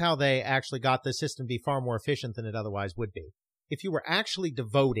that's how they actually got the system to be far more efficient than it otherwise would be. If you were actually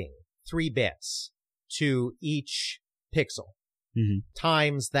devoting 3 bits to each pixel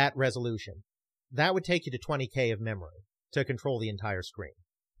times that resolution, that would take you to 20K of memory to control the entire screen.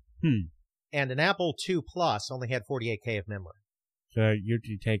 And an Apple II Plus only had 48K of memory. So you're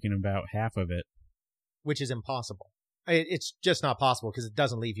taking about half of it. Which is impossible. It's just not possible because it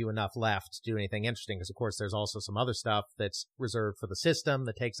doesn't leave you enough left to do anything interesting. Because, of course, there's also some other stuff that's reserved for the system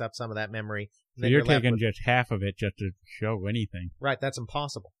that takes up some of that memory. So you're taking just half of it just to show anything. Right, that's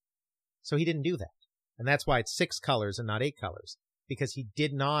impossible. So he didn't do that. And that's why it's 6 colors and not 8 colors. Because he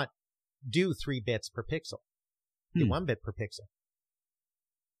did not do 3 bits per pixel. He did 1 bit per pixel.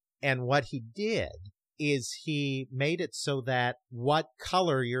 And what he did is he made it so that what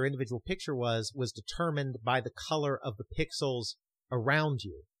color your individual picture was determined by the color of the pixels around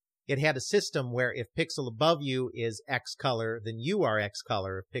you. It had a system where if pixel above you is X color, then you are X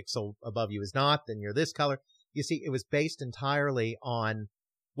color. If pixel above you is not, then you're this color. You see, it was based entirely on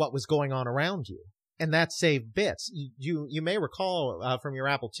what was going on around you. And that saved bits. You may recall from your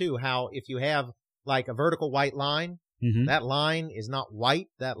Apple II how if you have like a vertical white line, that line is not white.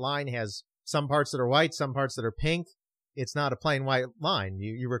 That line has some parts that are white, some parts that are pink. It's not a plain white line.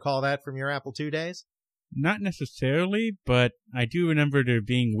 You recall that from your Apple II days? Not necessarily, but I do remember there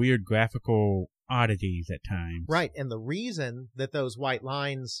being weird graphical oddities at times. Right, and the reason that those white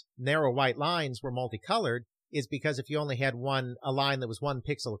lines, narrow white lines, were multicolored is because if you only had a line that was 1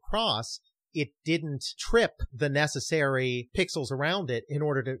 pixel across, it didn't trip the necessary pixels around it in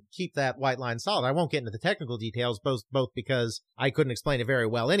order to keep that white line solid. I won't get into the technical details, both because I couldn't explain it very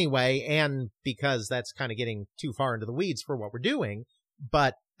well anyway, and because that's kind of getting too far into the weeds for what we're doing.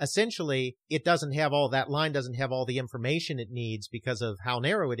 But essentially, that line doesn't have all the information it needs because of how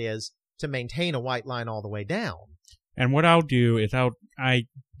narrow it is to maintain a white line all the way down. And what I'll do is I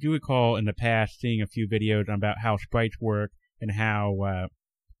do recall in the past seeing a few videos about how sprites work and how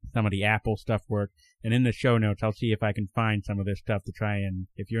some of the Apple stuff work. And in the show notes, I'll see if I can find some of this stuff to try and,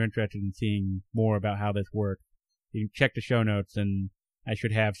 if you're interested in seeing more about how this works, you can check the show notes, and I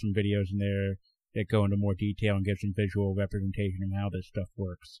should have some videos in there that go into more detail and give some visual representation of how this stuff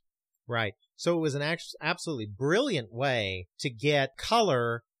works. Right. So it was an absolutely brilliant way to get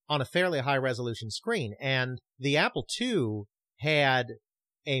color on a fairly high resolution screen. And the Apple II had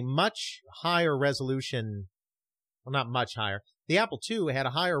a much higher resolution, well, not much higher, the Apple II had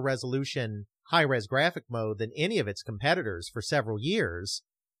a higher resolution, high-res graphic mode than any of its competitors for several years,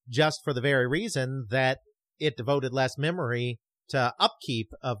 just for the very reason that it devoted less memory to upkeep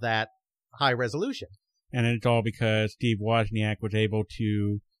of that high resolution. And it's all because Steve Wozniak was able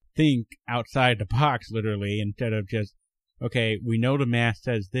to think outside the box, literally, instead of just, okay, we know the math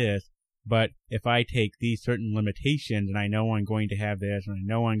says this, but if I take these certain limitations and I know I'm going to have this and I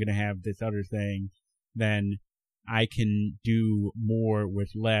know I'm going to have this other thing, then I can do more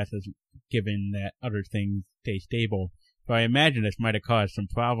with less, as given that other things stay stable. So I imagine this might have caused some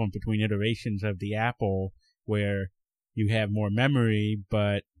problems between iterations of the Apple where you have more memory,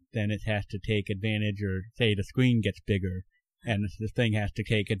 but then it has to take advantage, or say the screen gets bigger, and this thing has to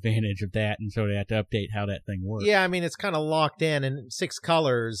take advantage of that, and so they have to update how that thing works. Yeah, I mean, it's kind of locked in, and 6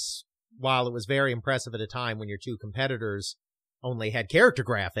 colors, while it was very impressive at a time when your two competitors only had character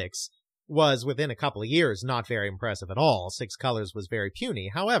graphics, was within a couple of years not very impressive at all. 6 colors was very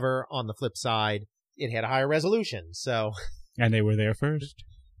puny. However, on the flip side, it had a higher resolution, so... And they were there first.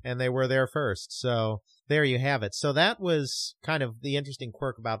 So there you have it. So that was kind of the interesting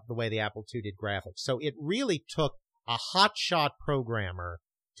quirk about the way the Apple II did graphics. So it really took a hotshot programmer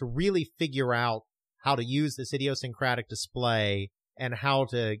to really figure out how to use this idiosyncratic display and how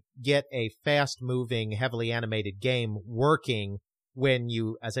to get a fast-moving, heavily animated game working when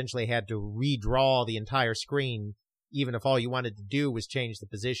you essentially had to redraw the entire screen, even if all you wanted to do was change the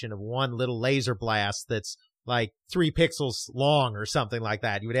position of one little laser blast that's like 3 pixels long or something like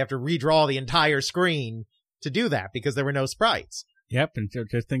that. You would have to redraw the entire screen to do that because there were no sprites. Yep, and so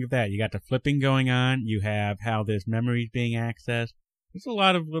just think of that. You got the flipping going on. You have how this memory is being accessed. There's a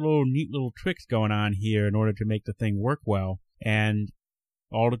lot of neat little tricks going on here in order to make the thing work well. And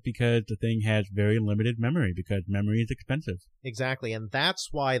all because the thing has very limited memory, because memory is expensive. Exactly, and that's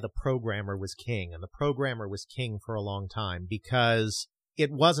why the programmer was king. And the programmer was king for a long time, because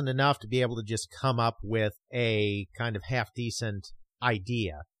it wasn't enough to be able to just come up with a kind of half-decent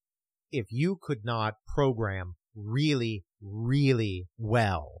idea. If you could not program really, really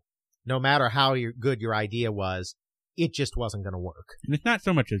well, no matter how good your idea was, it just wasn't going to work. And it's not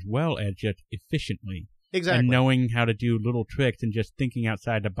so much as well as just efficiently. Exactly. And knowing how to do little tricks and just thinking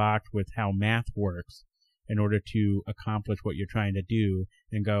outside the box with how math works in order to accomplish what you're trying to do,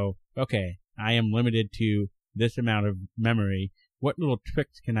 and go, okay, I am limited to this amount of memory. What little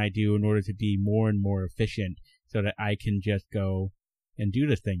tricks can I do in order to be more and more efficient so that I can just go and do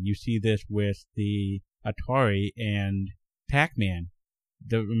this thing? You see this with the Atari and Pac-Man.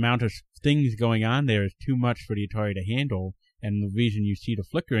 The amount of things going on there is too much for the Atari to handle, and the reason you see the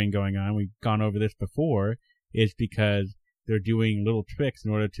flickering going on, we've gone over this before, is because they're doing little tricks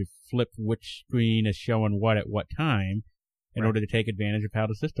in order to flip which screen is showing what at what time in order to take advantage of how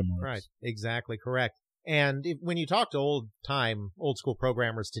the system works. Right, exactly correct. And when you talk to old school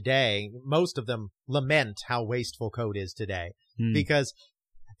programmers today, most of them lament how wasteful code is today, because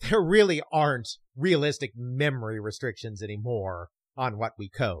there really aren't realistic memory restrictions anymore on what we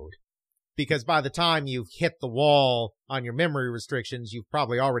code. Because by the time you've hit the wall on your memory restrictions, you've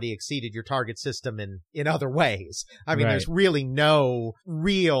probably already exceeded your target system in other ways. I mean, There's really no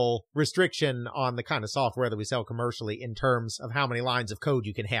real restriction on the kind of software that we sell commercially in terms of how many lines of code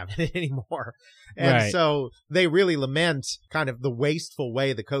you can have in it anymore. And so they really lament kind of the wasteful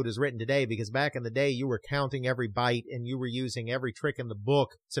way the code is written today, because back in the day, you were counting every byte and you were using every trick in the book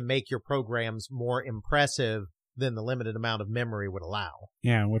to make your programs more impressive than the limited amount of memory would allow.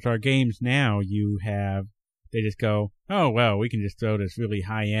 Yeah, with our games now, they just go, oh, well, we can just throw this really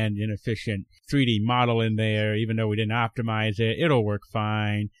high-end, inefficient 3D model in there, even though we didn't optimize it. It'll work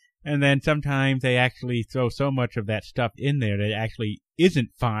fine. And then sometimes they actually throw so much of that stuff in there that it actually isn't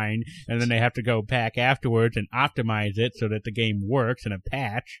fine, and then they have to go back afterwards and optimize it so that the game works in a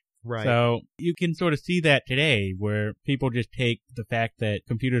patch. Right. So you can sort of see that today, where people just take the fact that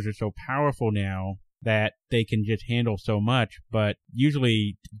computers are so powerful now that they can just handle so much, but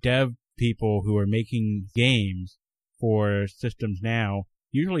usually dev people who are making games for systems now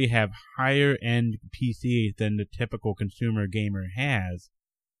usually have higher end PCs than the typical consumer gamer has.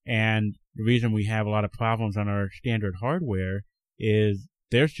 And the reason we have a lot of problems on our standard hardware is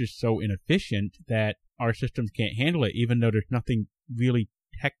they're just so inefficient that our systems can't handle it, even though there's nothing really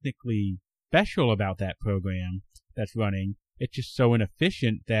technically special about that program that's running. It's just so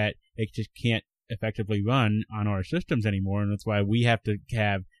inefficient that it just can't effectively run on our systems anymore, and that's why we have to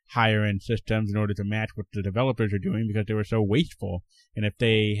have higher end systems in order to match what the developers are doing, because they were so wasteful. And if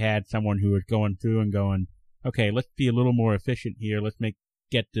they had someone who was going through and going, okay, let's be a little more efficient here, let's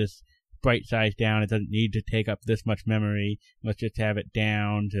get this sprite size down, it doesn't need to take up this much memory, let's just have it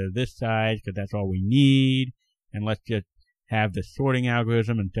down to this size because that's all we need, and let's just have the sorting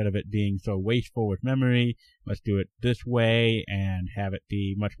algorithm instead of it being so wasteful with memory. Let's do it this way and have it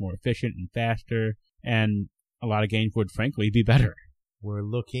be much more efficient and faster. And a lot of games would frankly be better. We're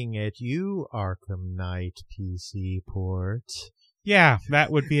looking at you, Arkham Knight PC port. Yeah,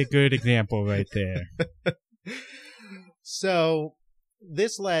 that would be a good example right there. So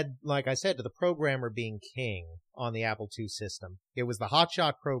this led, like I said, to the programmer being king on the Apple II system. It was the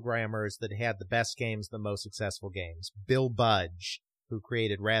hotshot programmers that had the best games, the most successful games. Bill Budge, who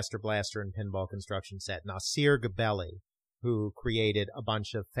created Raster Blaster and Pinball Construction Set. Nasir Gabelli, who created a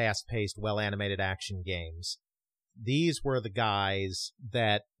bunch of fast-paced, well-animated action games. These were the guys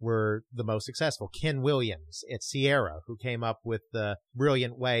that were the most successful. Ken Williams at Sierra, who came up with the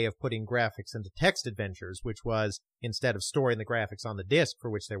brilliant way of putting graphics into text adventures, which was, instead of storing the graphics on the disk,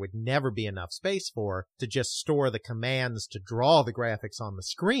 for which there would never be enough space for, to just store the commands to draw the graphics on the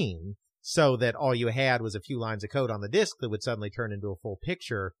screen, so that all you had was a few lines of code on the disk that would suddenly turn into a full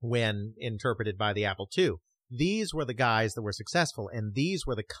picture when interpreted by the Apple II. These were the guys that were successful, and these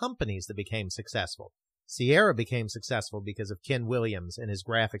were the companies that became successful. Sierra became successful because of Ken Williams and his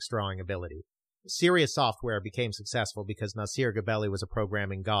graphics drawing ability. Sirius Software became successful because Nasir Gabelli was a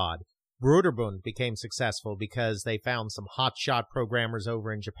programming god. Broderbund became successful because they found some hotshot programmers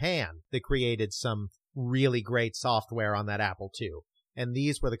over in Japan that created some really great software on that Apple II. And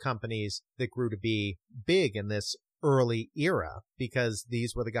these were the companies that grew to be big in this early era because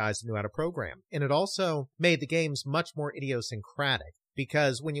these were the guys who knew how to program. And it also made the games much more idiosyncratic.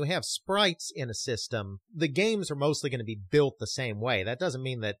 Because when you have sprites in a system, the games are mostly going to be built the same way. That doesn't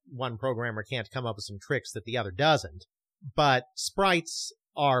mean that one programmer can't come up with some tricks that the other doesn't. But sprites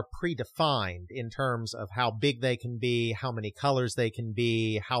are predefined in terms of how big they can be, how many colors they can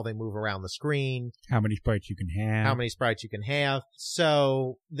be, how they move around the screen. How many sprites you can have.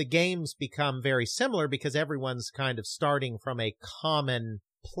 So the games become very similar because everyone's kind of starting from a common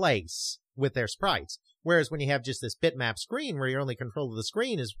place with their sprites. Whereas when you have just this bitmap screen where your only control of the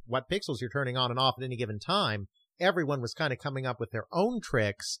screen is what pixels you're turning on and off at any given time, everyone was kind of coming up with their own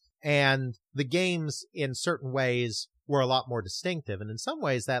tricks, and the games in certain ways were a lot more distinctive. And in some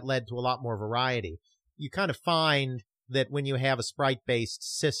ways that led to a lot more variety. You kind of find that when you have a sprite-based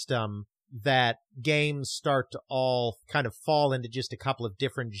system, that games start to all kind of fall into just a couple of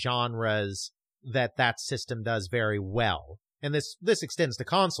different genres that system does very well. And this extends to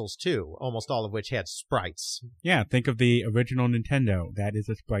consoles, too, almost all of which had sprites. Yeah, think of the original Nintendo. That is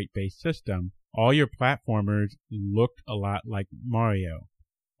a sprite-based system. All your platformers looked a lot like Mario.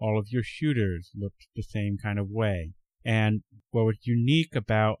 All of your shooters looked the same kind of way. And what was unique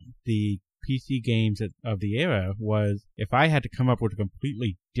about the PC games of the era was if I had to come up with a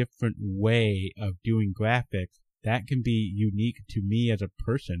completely different way of doing graphics, that can be unique to me as a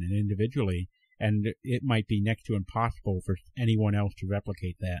person and individually. And it might be next to impossible for anyone else to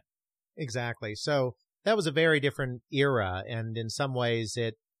replicate that. Exactly. So that was a very different era, and in some ways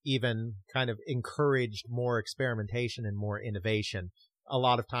it even kind of encouraged more experimentation and more innovation. A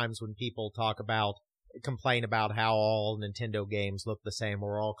lot of times when people complain about how all Nintendo games look the same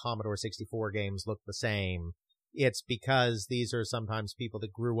or all Commodore 64 games look the same, it's because these are sometimes people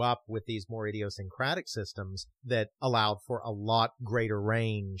that grew up with these more idiosyncratic systems that allowed for a lot greater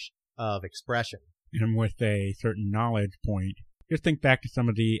range of expression. And with a certain knowledge point, just think back to some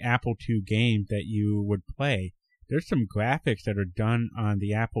of the Apple II games that you would play. There's some graphics that are done on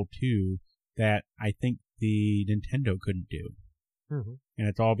the Apple II that I think the Nintendo couldn't do. Mm-hmm. And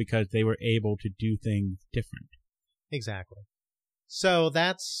it's all because they were able to do things different. Exactly. So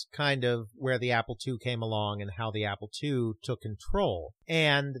that's kind of where the Apple II came along and how the Apple II took control.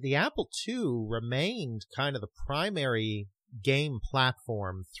 And the Apple II remained kind of the primary game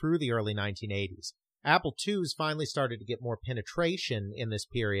platform through the early 1980s. Apple IIs finally started to get more penetration in this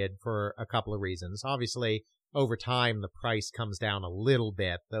period for a couple of reasons. Obviously, over time, the price comes down a little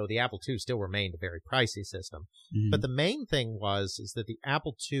bit, though the Apple II still remained a very pricey system. Mm-hmm. But the main thing is that the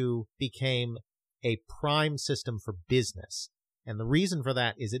Apple II became a prime system for business. And the reason for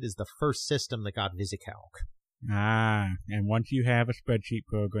that is it is the first system that got VisiCalc. And once you have a spreadsheet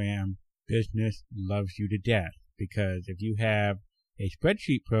program, business loves you to death. Because if you have a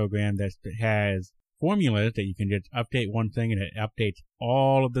spreadsheet program that has formulas that you can just update one thing and it updates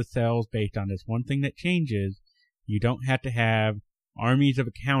all of the cells based on this one thing that changes, you don't have to have armies of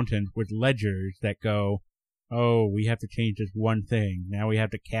accountants with ledgers that go, oh, we have to change this one thing. Now we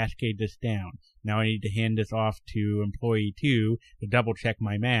have to cascade this down. Now I need to hand this off to employee 2 to double check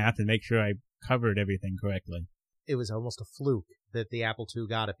my math and make sure I covered everything correctly. It was almost a fluke that the Apple II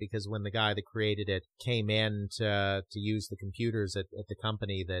got it, because when the guy that created it came in to use the computers at the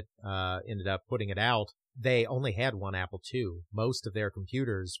company that ended up putting it out, they only had one Apple II. Most of their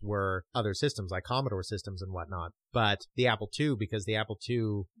computers were other systems like Commodore systems and whatnot. But the Apple II, because the Apple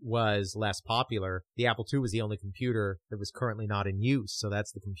II was less popular, the Apple II was the only computer that was currently not in use. So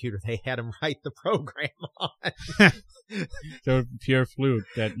that's the computer they had him write the program on. So pure fluke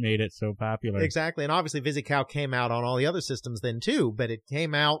that made it so popular. Exactly. And obviously VisiCalc came out on all the other systems then too, but it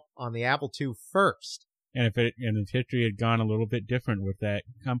came out on the Apple II first. And if history had gone a little bit different with that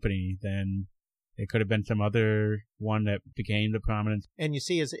company, then it could have been some other one that became the prominence. And you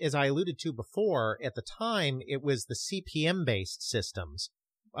see, as I alluded to before, at the time, it was the CP/M-based systems,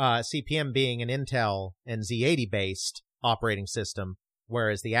 CP/M being an Intel and Z80-based operating system,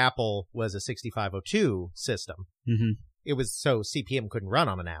 whereas the Apple was a 6502 system. Mm-hmm. It was so CP/M couldn't run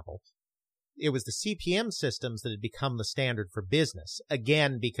on an Apple. It was the CP/M systems that had become the standard for business.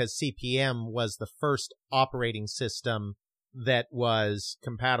 Again, because CP/M was the first operating system that was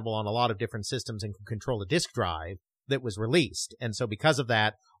compatible on a lot of different systems and could control a disk drive that was released. And so because of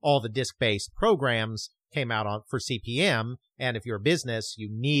that, all the disk-based programs came out for CP/M. And if you're a business, you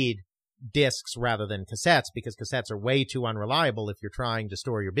need disks rather than cassettes, because cassettes are way too unreliable if you're trying to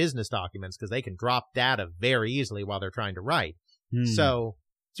store your business documents, because they can drop data very easily while they're trying to write. So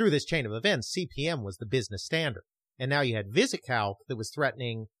through this chain of events, CP/M was the business standard. And now you had VisiCalc that was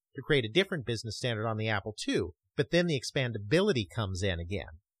threatening to create a different business standard on the Apple II. But then the expandability comes in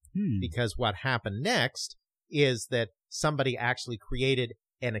again, because what happened next is that somebody actually created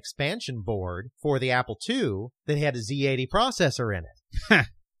an expansion board for the Apple II that had a Z80 processor in it.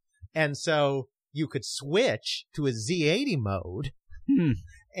 And so you could switch to a Z80 mode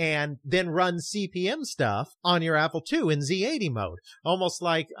and then run CP/M stuff on your Apple II in Z80 mode. Almost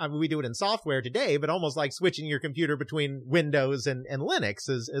like, I mean, we do it in software today, but almost like switching your computer between Windows and Linux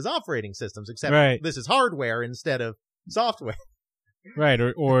as operating systems, except this is hardware instead of software. Right,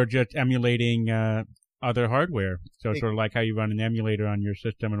 or just emulating other hardware. So sort of like how you run an emulator on your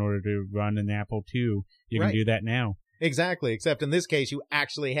system in order to run an Apple II. You can do that now. Exactly, except in this case, you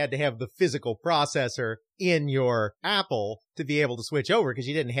actually had to have the physical processor in your Apple to be able to switch over, because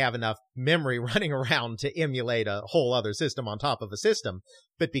you didn't have enough memory running around to emulate a whole other system on top of a system.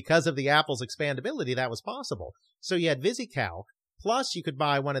 But because of the Apple's expandability, that was possible. So you had VisiCalc, plus you could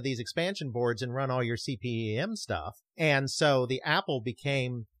buy one of these expansion boards and run all your CP/M stuff. And so the Apple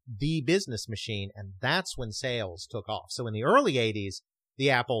became the business machine, and that's when sales took off. So in the early 80s, the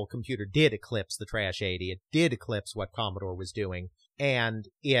Apple computer did eclipse the Trash 80. It did eclipse what Commodore was doing, and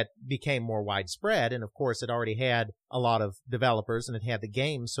it became more widespread. And of course, it already had a lot of developers, and it had the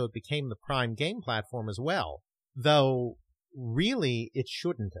games, so it became the prime game platform as well. Though, really, it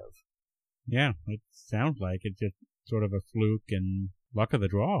shouldn't have. Yeah, it sounds like it's just sort of a fluke and luck of the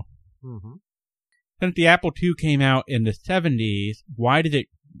draw. Mm-hmm. Since the Apple II came out in the 70s, why did it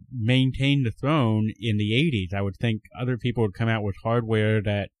maintain the throne in the 80s? I would think other people would come out with hardware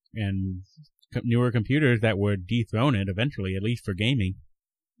and newer computers that would dethrone it eventually, at least for gaming.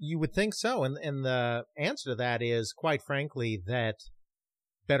 You would think so, and the answer to that is, quite frankly, that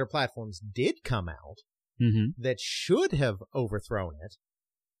better platforms did come out that should have overthrown it,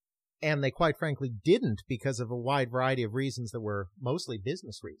 and they quite frankly didn't, because of a wide variety of reasons that were mostly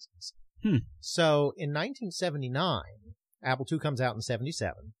business reasons. So in 1979, Apple II comes out in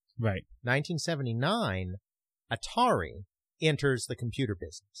 77. Right. 1979, Atari enters the computer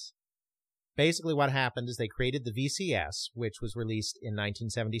business. Basically what happened is they created the VCS, which was released in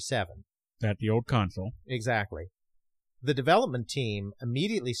 1977. That the old console. Exactly. The development team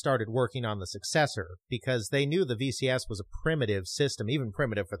immediately started working on the successor, because they knew the VCS was a primitive system, even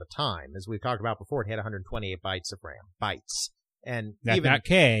primitive for the time. As we've talked about before, it had 128 bytes of RAM. Bytes. And That's even, not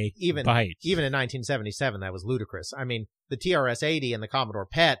K, even, bytes. Even in 1977, that was ludicrous. I mean, the TRS-80 and the Commodore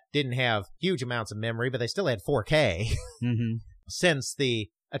PET didn't have huge amounts of memory, but they still had 4K. Since the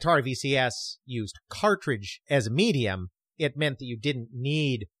Atari VCS used cartridge as a medium, it meant that you didn't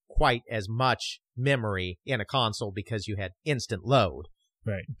need quite as much memory in a console because you had instant load.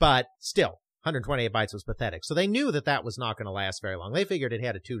 Right. But still, 128 bytes was pathetic. So they knew that that was not going to last very long. They figured it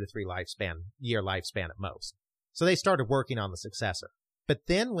had a 2 to 3 year lifespan at most. So they started working on the successor. But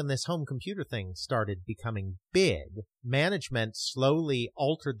then when this home computer thing started becoming big, management slowly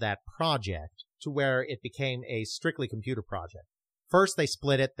altered that project to where it became a strictly computer project. First, they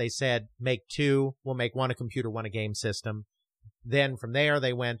split it. They said, make two. We'll make one a computer, one a game system. Then from there,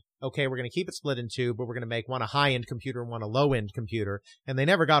 they went, okay, we're going to keep it split in two, but we're going to make one a high-end computer and one a low-end computer. And they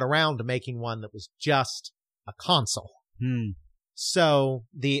never got around to making one that was just a console. So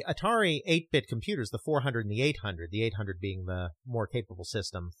the Atari 8-bit computers, the 400 and the 800 being the more capable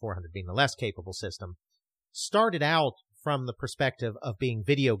system, 400 being the less capable system, started out from the perspective of being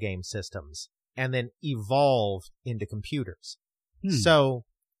video game systems and then evolved into computers. So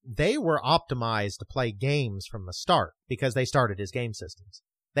they were optimized to play games from the start because they started as game systems.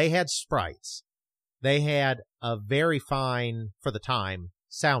 They had sprites. They had a very fine, for the time,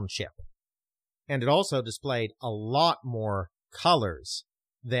 sound chip. And it also displayed a lot more colors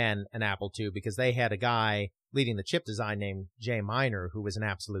than an Apple II because they had a guy leading the chip design named Jay Miner who was an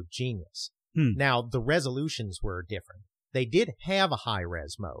absolute genius. Now, the resolutions were different. They did have a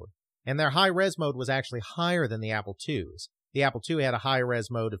high-res mode, and their high-res mode was actually higher than the Apple IIs. The Apple II had a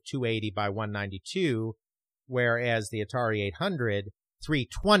high-res mode of 280 by 192, whereas the Atari 800,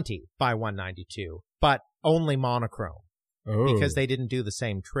 320 by 192, but only monochrome because they didn't do the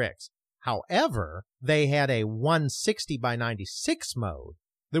same tricks. However, they had a 160 by 96 mode.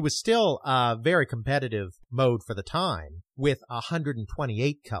 There was still a very competitive mode for the time with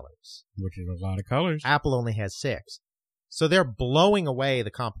 128 colors. Which is a lot of colors. Apple only has 6. So they're blowing away the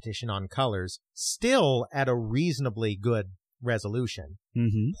competition on colors, still at a reasonably good resolution.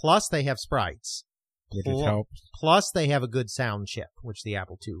 Plus they have sprites. Which has helped. Plus they have a good sound chip, which the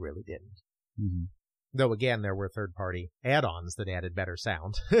Apple II really didn't. Though again, there were third-party add-ons that added better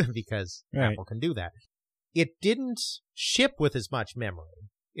sound because Apple can do that. It didn't ship with as much memory.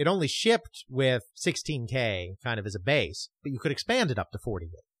 It only shipped with 16K kind of as a base, but you could expand it up to 40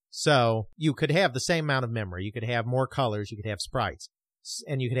 bit. So you could have the same amount of memory. You could have more colors. You could have sprites,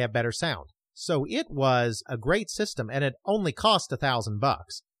 and you could have better sound. So it was a great system, and it only cost $1,000.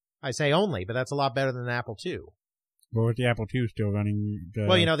 I say only, but that's a lot better than an Apple II. What was the Apple II still running?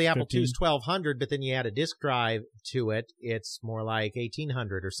 Well, you know, the Apple II is 1200, but then you add a disk drive to it. It's more like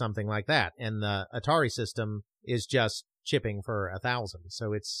 1800 or something like that. And the Atari system is just chipping for 1000.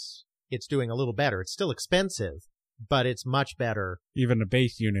 So it's doing a little better. It's still expensive, but it's much better. Even the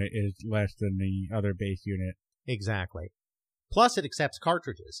base unit is less than the other base unit. Exactly. Plus, it accepts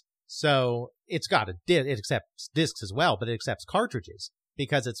cartridges. So it accepts discs as well, but it accepts cartridges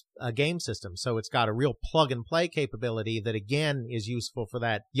because it's a game system. So it's got a real plug and play capability that again is useful for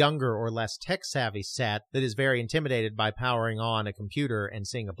that younger or less tech savvy set that is very intimidated by powering on a computer and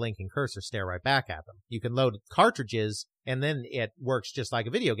seeing a blinking cursor stare right back at them. You can load cartridges and then it works just like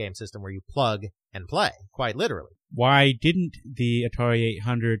a video game system where you plug and play, quite literally. Why didn't the Atari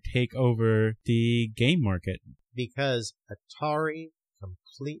 800 take over the game market? Because Atari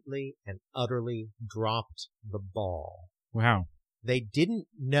completely and utterly dropped the ball. Wow. They didn't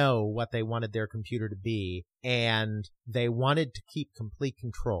know what they wanted their computer to be, and they wanted to keep complete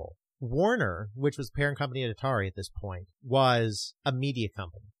control. Warner, which was the parent company at Atari at this point, was a media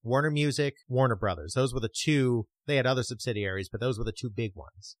company. Warner Music, Warner Brothers. Those were the two. They had other subsidiaries, but those were the two big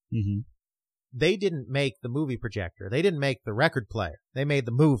ones. They didn't make the movie projector. They didn't make the record player. They made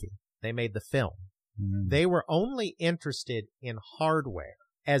the movie. They made the film. They were only interested in hardware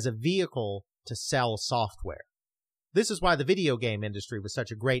as a vehicle to sell software. This is why the video game industry was such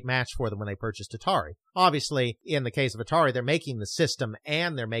a great match for them when they purchased Atari. Obviously, in the case of Atari, they're making the system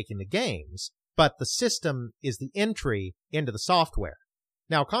and they're making the games, but the system is the entry into the software.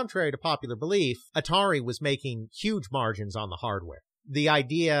 Now, contrary to popular belief, Atari was making huge margins on the hardware. The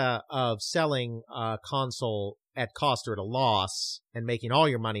idea of selling a console at cost or at a loss and making all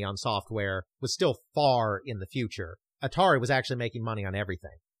your money on software was still far in the future. Atari was actually making money on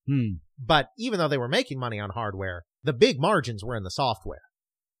everything. But even though they were making money on hardware, the big margins were in the software.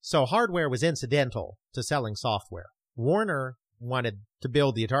 So hardware was incidental to selling software. Warner wanted to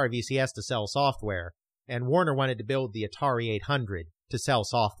build the Atari VCS to sell software, and Warner wanted to build the Atari 800 to sell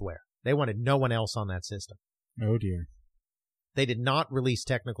software. They wanted no one else on that system. Oh, dear. They did not release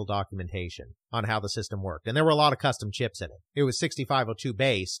technical documentation on how the system worked, and there were a lot of custom chips in it. It was 6502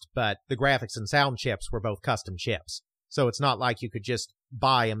 based, but the graphics and sound chips were both custom chips. So it's not like you could just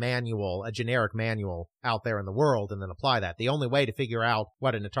buy a manual, a generic manual out there in the world and then apply that. The only way to figure out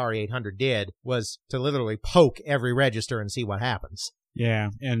what an Atari 800 did was to literally poke every register and see what happens. Yeah,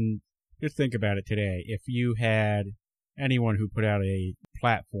 and just think about it today. If you had anyone who put out a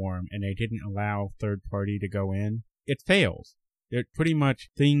platform and they didn't allow third party to go in, it fails. It pretty much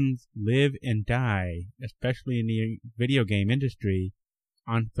things live and die, especially in the video game industry,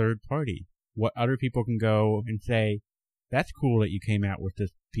 on third party. What other people can go and say, that's cool that you came out with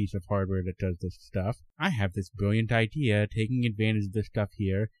this piece of hardware that does this stuff. I have this brilliant idea taking advantage of this stuff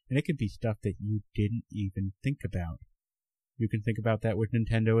here, and it could be stuff that you didn't even think about. You can think about that with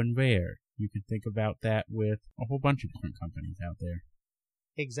Nintendo and Rare. You can think about that with a whole bunch of different companies out there.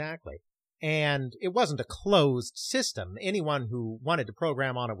 Exactly. And it wasn't a closed system. Anyone who wanted to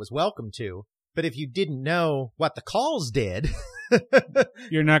program on it was welcome to. But if you didn't know what the calls did,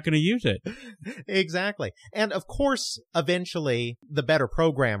 You're not going to use it. exactly. And of course, eventually, the better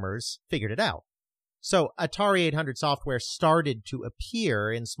programmers figured it out. So Atari 800 software started to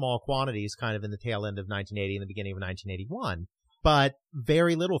appear in small quantities kind of in the tail end of 1980 and the beginning of 1981. But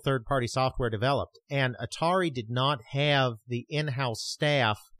very little third-party software developed. And Atari did not have the in-house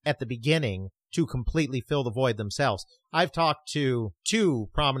staff at the beginning to completely fill the void themselves. I've talked to two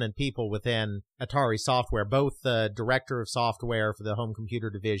prominent people within Atari software, both the director of software for the home computer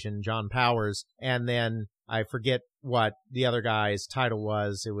division, John Powers, and then I forget what the other guy's title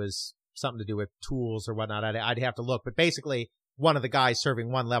was. It was something to do with tools or whatnot. I'd have to look. But basically, one of the guys serving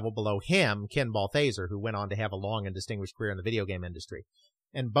one level below him, Ken Balthaser, who went on to have a long and distinguished career in the video game industry.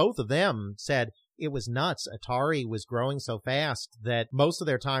 And both of them said it was nuts. Atari was growing so fast that most of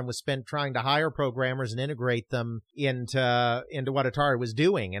their time was spent trying to hire programmers and integrate them into what Atari was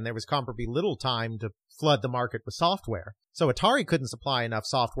doing. And there was comparably little time to flood the market with software. So Atari couldn't supply enough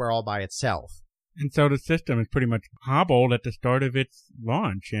software all by itself. And so the system is pretty much hobbled at the start of its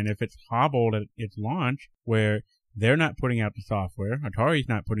launch. And if it's hobbled at its launch, where they're not putting out the software, Atari's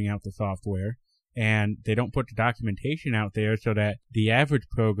not putting out the software, and they don't put the documentation out there so that the average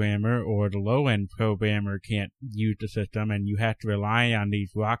programmer or the low-end programmer can't use the system, and you have to rely on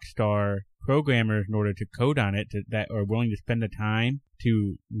these rock star programmers in order to code on it that are willing to spend the time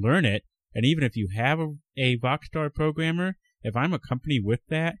to learn it. And even if you have a rock star programmer, if I'm a company with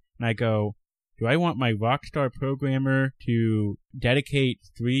that, and I go, do I want my rockstar programmer to dedicate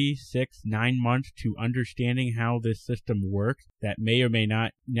 3, 6, 9 months to understanding how this system works that may or may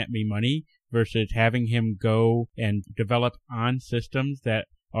not net me money versus having him go and develop on systems that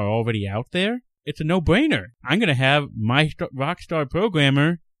are already out there? It's a no-brainer. I'm going to have my rockstar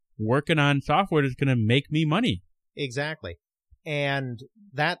programmer working on software that's going to make me money. Exactly. And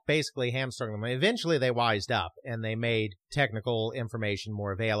that basically hamstrung them. Eventually they wised up and they made technical information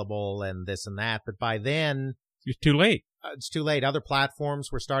more available and this and that. But by then, it's too late. It's too late. Other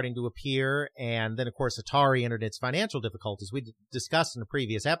platforms were starting to appear. And then, of course, Atari entered its financial difficulties. We discussed in a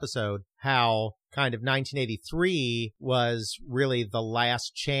previous episode how kind of 1983 was really the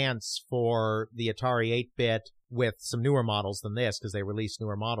last chance for the Atari 8-bit with some newer models than this, because they released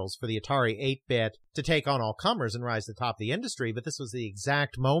newer models for the Atari 8-bit to take on all comers and rise to the top of the industry. But this was the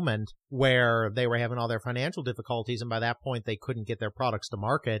exact moment where they were having all their financial difficulties, and by that point they couldn't get their products to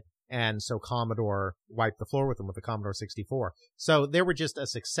market. And so Commodore wiped the floor with them with the Commodore 64. So there were just a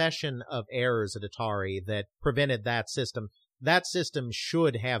succession of errors at Atari that prevented that system. That system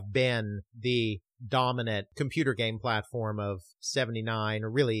should have been the dominant computer game platform of 79,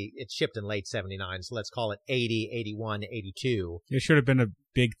 or really it shipped in late 79, so let's call it 80, 81, 82. It should have been a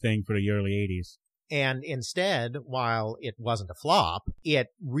big thing for the early 80s. And instead, while it wasn't a flop, it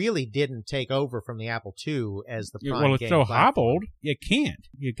really didn't take over from the Apple II as the prime Well, it's game so platform. hobbled, it can't.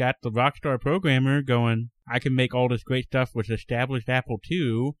 You got the rockstar programmer going, I can make all this great stuff with established Apple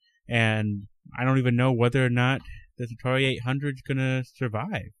II, and I don't even know whether or not this Atari 800 is going to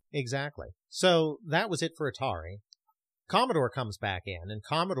survive. Exactly. So that was it for Atari. Commodore comes back in, and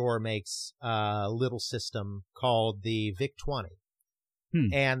Commodore makes a little system called the VIC-20.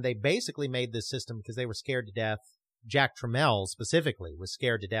 And they basically made this system because they were scared to death. Jack Tramiel specifically was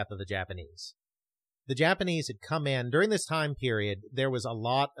scared to death of the Japanese. The Japanese had come in. During this time period, there was a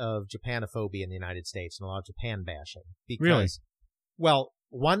lot of Japanophobia in the United States and a lot of Japan bashing. Because, Really? well,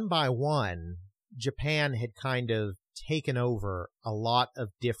 one by one, Japan had kind of taken over a lot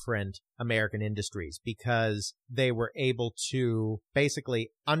of different American industries because they were able to basically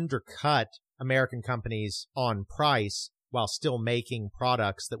undercut American companies on price while still making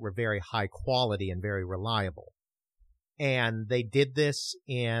products that were very high quality and very reliable. And they did this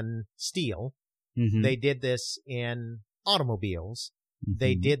in steel. Mm-hmm. They did this in automobiles.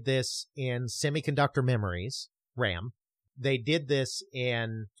 They did this in semiconductor memories, RAM. They did this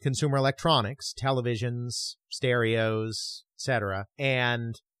in consumer electronics, televisions, stereos, etc.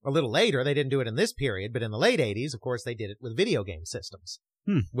 And a little later, they didn't do it in this period, but in the late 80s, of course, they did it with video game systems,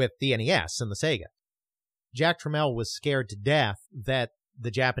 with the NES and the Sega. Jack Tramiel was scared to death that the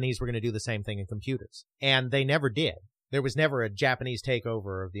Japanese were going to do the same thing in computers. And they never did. There was never a Japanese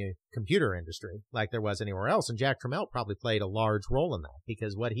takeover of the computer industry like there was anywhere else. And Jack Tramiel probably played a large role in that,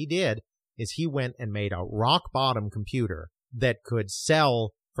 because what he did is he went and made a rock-bottom computer that could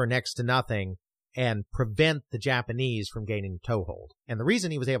sell for next to nothing and prevent the Japanese from gaining a toehold. And the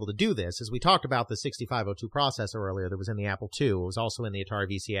reason he was able to do this is we talked about the 6502 processor earlier that was in the Apple II. It was also in the Atari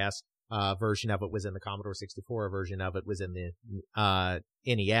VCS, version of it was in the Commodore 64. A version of it was in the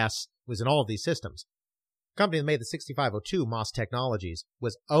NES. It was in all of these systems. The company that made the 6502, MOS Technologies,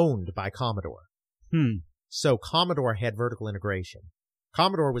 was owned by Commodore. So Commodore had vertical integration.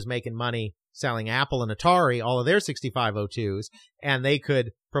 Commodore was making money selling Apple and Atari all of their 6502s, and they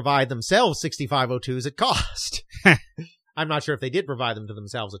could provide themselves 6502s at cost. I'm not sure if they did provide them to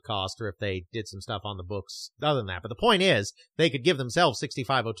themselves at cost or if they did some stuff on the books other than that. But the point is, they could give themselves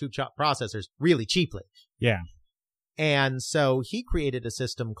 6502 processors really cheaply. Yeah. And so he created a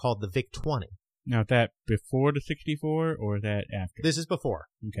system called the VIC-20. Now, is that before the 64 or is that after? This is before.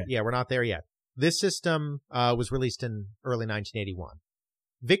 Okay. Yeah, we're not there yet. This system was released in early 1981.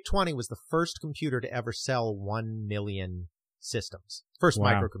 VIC-20 was the first computer to ever sell 1 million systems. First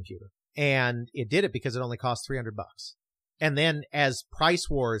microcomputer. And it did it because it only cost $300. And then as price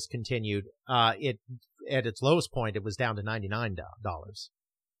wars continued, it at its lowest point, it was down to $99.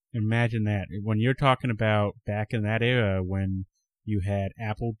 Imagine that. When you're talking about back in that era when you had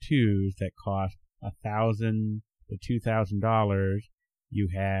Apple IIs that cost $1,000 to $2,000, you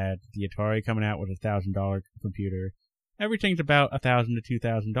had the Atari coming out with a $1,000 computer. Everything's about $1,000 to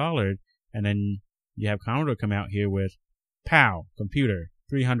 $2,000, and then you have Commodore come out here with POW computer,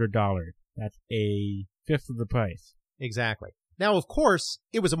 $300. That's a fifth of the price. Exactly. Now, of course,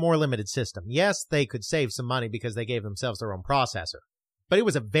 it was a more limited system. Yes, they could save some money because they gave themselves their own processor, but it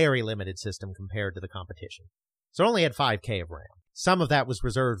was a very limited system compared to the competition. So it only had 5K of RAM. Some of that was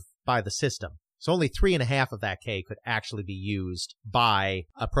reserved by the system. So only 3.5 of that K could actually be used by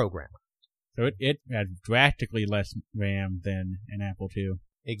a programmer. So it had drastically less RAM than an Apple II.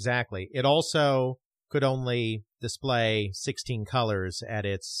 Exactly. It also could only display 16 colors at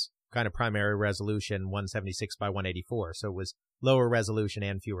its kind of primary resolution, 176 by 184. So it was lower resolution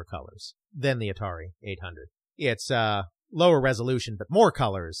and fewer colors than the Atari 800. It's lower resolution but more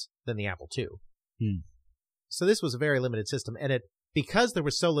colors than the Apple II. So this was a very limited system, and because there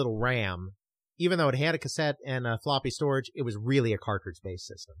was so little RAM, even though it had a cassette and a floppy storage, it was really a cartridge-based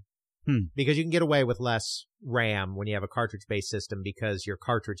system. Because you can get away with less RAM when you have a cartridge-based system because your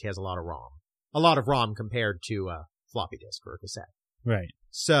cartridge has a lot of ROM. A lot of ROM compared to a floppy disk or a cassette. Right.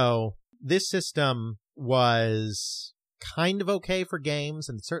 So this system was kind of okay for games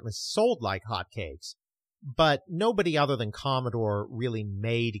and certainly sold like hotcakes, but nobody other than Commodore really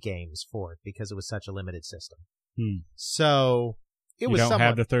made games for it because it was such a limited system. So it was somewhat... You don't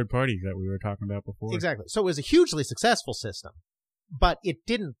have the third parties that we were talking about before. Exactly. So it was a hugely successful system, but it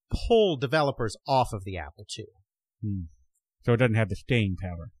didn't pull developers off of the Apple II. So it doesn't have the staying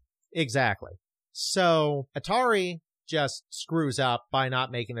power. Exactly. So Atari just screws up by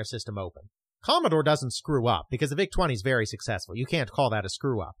not making their system open. Commodore doesn't screw up because the VIC-20 is very successful. You can't call that a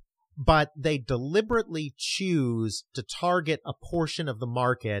screw up. But they deliberately choose to target a portion of the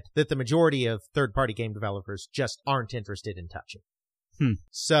market that the majority of third-party game developers just aren't interested in touching.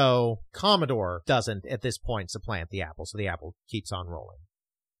 So Commodore doesn't, at this point, supplant the Apple, so the Apple keeps on rolling.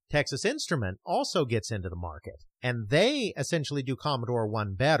 Texas Instrument also gets into the market, and they essentially do Commodore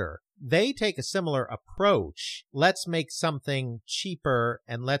 1 better. They take a similar approach. Let's make something cheaper,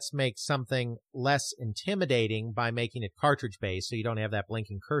 and let's make something less intimidating by making it cartridge-based so you don't have that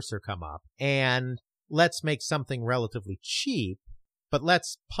blinking cursor come up. And let's make something relatively cheap, but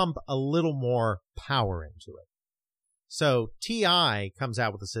let's pump a little more power into it. So TI comes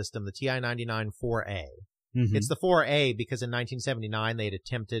out with a system, the TI-99 4A. It's the 4A because in 1979 they had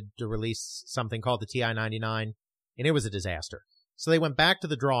attempted to release something called the TI-99, and it was a disaster. So they went back to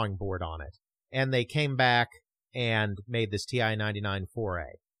the drawing board on it, and they came back and made this TI-99 4A.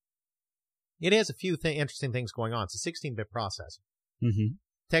 It has a few interesting things going on. It's a 16-bit processor.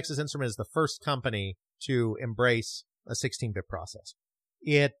 Texas Instruments is the first company to embrace a 16-bit processor.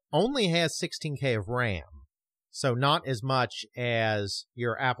 It only has 16K of RAM, so not as much as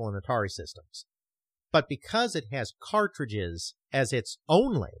your Apple and Atari systems. But because it has cartridges as its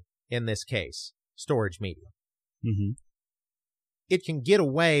only, in this case, storage medium, it can get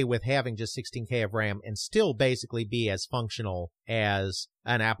away with having just 16K of RAM and still basically be as functional as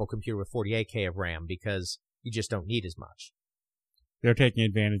an Apple computer with 48K of RAM because you just don't need as much. They're taking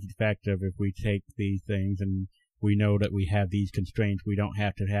advantage of the fact of if we take these things and we know that we have these constraints, we don't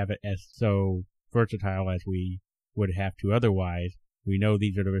have to have it as so versatile as we would have to otherwise. We know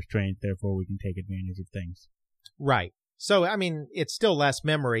these are the restraints, therefore we can take advantage of things. Right. So, I mean, it's still less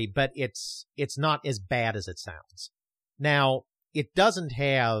memory, but it's not as bad as it sounds. Now, it doesn't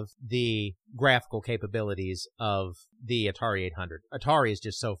have the graphical capabilities of the Atari 800. Atari is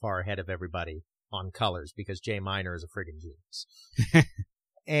just so far ahead of everybody on colors because Jay Miner is a friggin' genius.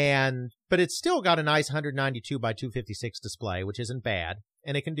 But it's still got a nice 192 by 256 display, which isn't bad.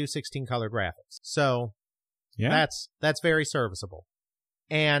 and it can do 16 color graphics. So Yeah. that's very serviceable.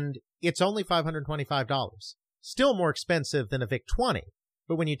 And it's only $525. Still more expensive than a VIC-20,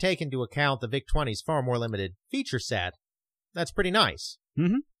 but when you take into account the VIC-20's far more limited feature set, that's pretty nice.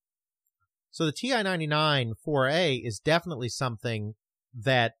 Mm-hmm. So the TI-99 4A is definitely something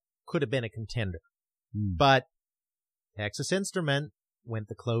that could have been a contender. Mm. But Texas Instrument went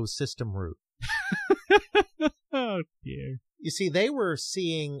the closed system route. Oh, dear. You see, they were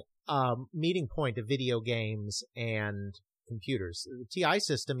seeing a meeting point of video games and computers. The TI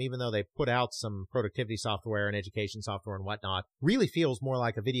system, even though they put out some productivity software and education software and whatnot, really feels more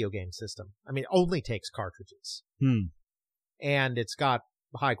like a video game system. I mean, it only takes cartridges. And it's got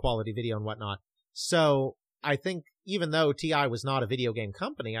high quality video and whatnot. So I think even though TI was not a video game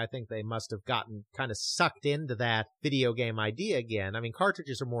company, I think they must have gotten kind of sucked into that video game idea again. I mean,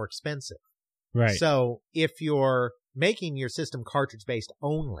 cartridges are more expensive. Right. So if you're making your system cartridge based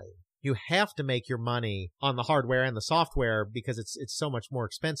only, you have to make your money on the hardware and the software because it's so much more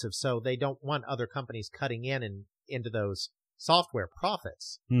expensive. So they don't want other companies cutting in and into those software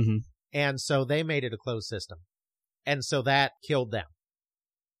profits. Mm-hmm. And so they made it a closed system. And so that killed them.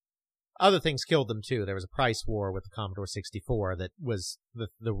 Other things killed them too. There was a price war with the Commodore 64 that was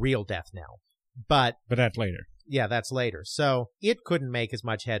the real death knell. But that's later. yeah, that's later. So it couldn't make as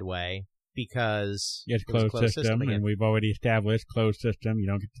much headway because It's it was a closed system, again. and we've already established closed system. You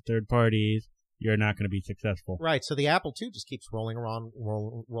don't get the third parties. You're not going to be successful. Right. So the Apple II just keeps rolling along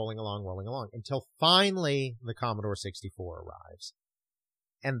until finally the Commodore 64 arrives.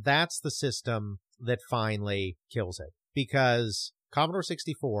 And that's the system that finally kills it because Commodore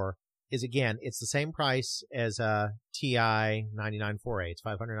 64 is, again, it's the same price as a TI 99 4A. It's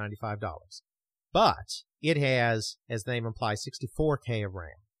 $595. But it has, as the name implies, 64K of RAM.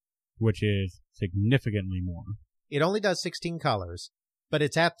 Which is significantly more. It only does 16 colors, but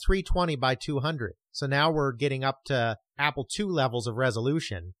it's at 320 by 200. So now we're getting up to Apple II levels of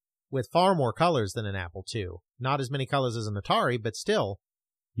resolution with far more colors than an Apple II. Not as many colors as an Atari, but still.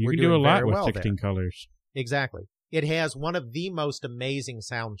 You We're can do a doing lot very with well 16 there. colors. Exactly. It has one of the most amazing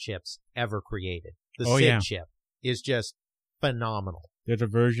sound chips ever created. The Oh, SID yeah. chip is just phenomenal. There's a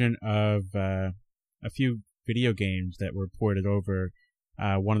version of a few video games that were ported over.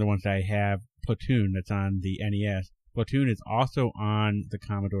 One of the ones that I have, Platoon, that's on the NES. Platoon is also on the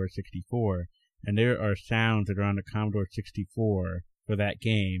Commodore 64, and there are sounds that are on the Commodore 64 for that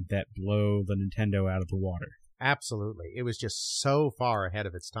game that blow the Nintendo out of the water. Absolutely. It was just so far ahead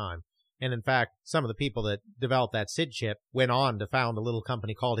of its time. And in fact, some of the people that developed that SID chip went on to found a little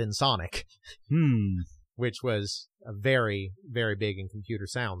company called InSonic, which was a very, very big in computer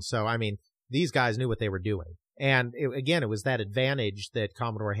sound. So, I mean, these guys knew what they were doing. And again, it was that advantage that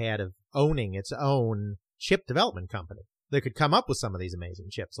Commodore had of owning its own chip development company that could come up with some of these amazing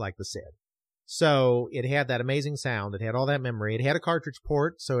chips like the SID. So it had that amazing sound. It had all that memory. It had a cartridge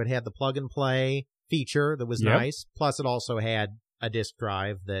port, so it had the plug and play feature that was Yep. nice. Plus, it also had a disk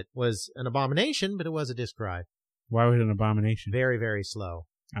drive that was an abomination, but it was a disk drive. Why was it an abomination? Very, very slow.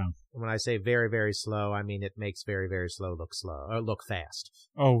 Oh. When I say very, very slow, I mean it makes very, very slow or look fast.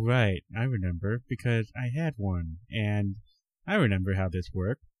 Oh, right. I remember, because I had one, and I remember how this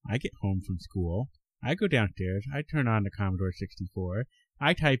worked. I get home from school. I go downstairs. I turn on the Commodore 64.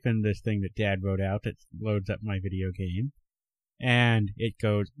 I type in this thing that Dad wrote out that loads up my video game, and it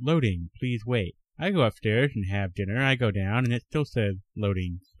goes, loading, please wait. I go upstairs and have dinner. I go down, and it still says,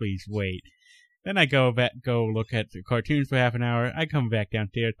 loading, please wait. Then I go look at the cartoons for half an hour. I come back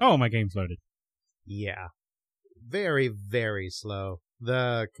downstairs. Oh, my game's loaded. Yeah. Very, very slow.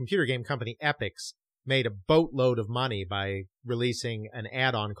 The computer game company Epix made a boatload of money by releasing an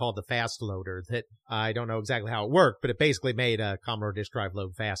add-on called the Fast Loader that I don't know exactly how it worked, but it basically made a Commodore disk drive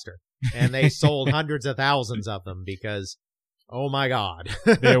load faster. And they sold hundreds of thousands of them because, oh my God.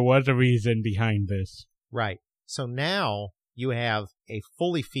 There was a reason behind this. Right. So now you have a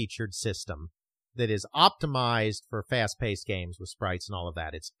fully featured system that is optimized for fast-paced games with sprites and all of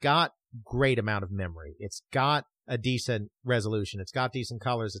that. It's got great amount of memory. It's got a decent resolution. It's got decent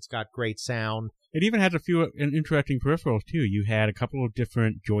colors. It's got great sound. It even has a few interesting peripherals, too. You had a couple of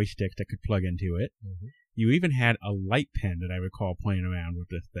different joysticks that could plug into it. Mm-hmm. You even had a light pen that I recall playing around with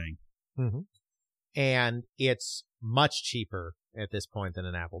this thing. Mm-hmm. And it's much cheaper at this point than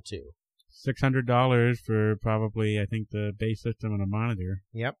an Apple II. $600 for probably, I think, the base system and a monitor.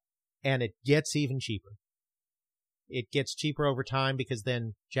 Yep. And it gets even cheaper. It gets cheaper over time because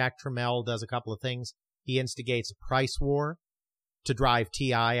then Jack Tramiel does a couple of things. He instigates a price war to drive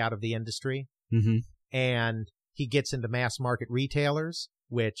TI out of the industry. Mm-hmm. And he gets into mass market retailers,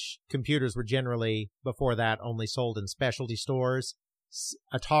 which computers were generally, before that, only sold in specialty stores.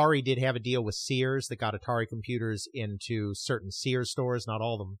 Atari did have a deal with Sears that got Atari computers into certain Sears stores, not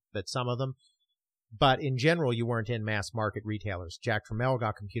all of them, but some of them. But in general, you weren't in mass market retailers. Jack Tramiel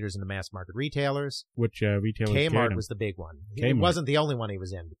got computers into mass market retailers. Which retailers? Kmart was the big one. Kmart. It wasn't the only one he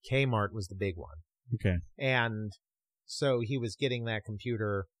was in, but Kmart was the big one. Okay. And so he was getting that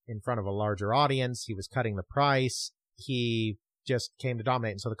computer in front of a larger audience. He was cutting the price. He just came to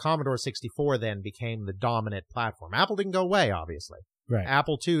dominate. And so the Commodore 64 then became the dominant platform. Apple didn't go away, obviously. Right.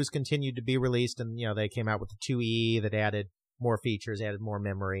 Apple IIs continued to be released, and they came out with the 2E that added more features, added more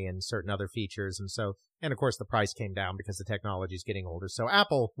memory and certain other features. And of course the price came down because the technology is getting older. So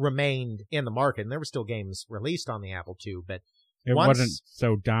Apple remained in the market, and there were still games released on the Apple II, but it wasn't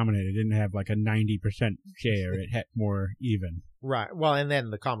so dominant. It didn't have like a 90% share. It had more even. Right. Well, and then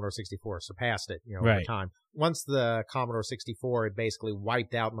the Commodore 64 surpassed it, over time. Once the Commodore 64 had basically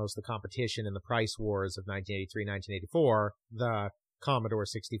wiped out most of the competition in the price wars of 1983, 1984, the Commodore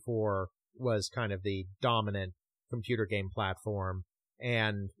 64 was kind of the dominant computer game platform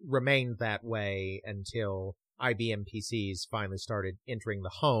and remained that way until IBM PCs finally started entering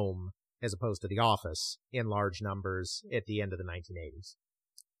the home as opposed to the office in large numbers at the end of the 1980s.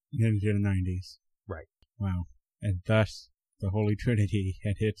 Into the 90s. Right. Wow. And thus, the Holy Trinity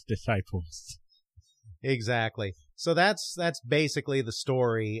and its disciples. Exactly. So that's basically the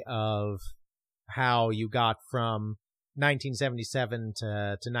story of how you got from 1977 to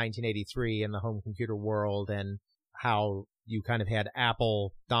 1983 in the home computer world, and how you kind of had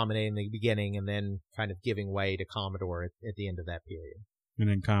Apple dominating the beginning and then kind of giving way to Commodore at the end of that period. And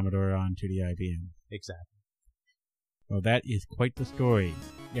then Commodore on to the IBM. Exactly. Well, that is quite the story.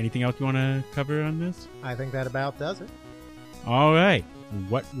 Anything else you want to cover on this? I think that about does it. All right.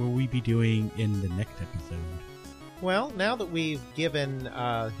 What will we be doing in the next episode? Well, now that we've given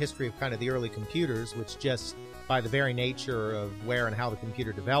a history of kind of the early computers, which just by the very nature of where and how the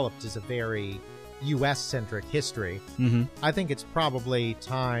computer developed is a very U.S.-centric history, I think it's probably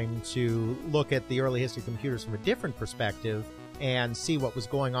time to look at the early history of computers from a different perspective and see what was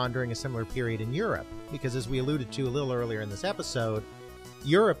going on during a similar period in Europe. Because as we alluded to a little earlier in this episode,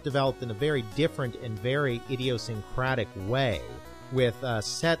 Europe developed in a very different and very idiosyncratic way, with a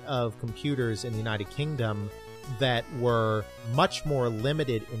set of computers in the United Kingdom that were much more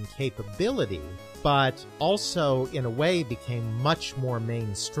limited in capability, but also in a way became much more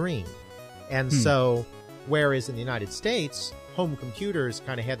mainstream. And so, whereas in the United States, home computers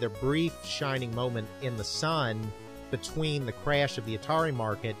kind of had their brief shining moment in the sun between the crash of the Atari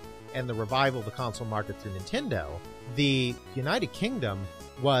market and the revival of the console market through Nintendo, the United Kingdom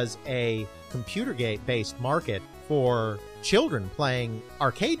was a computer-based market for children playing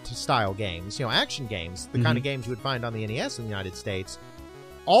arcade-style games, action games, the kind of games you would find on the NES in the United States,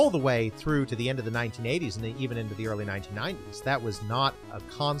 all the way through to the end of the 1980s and even into the early 1990s. That was not a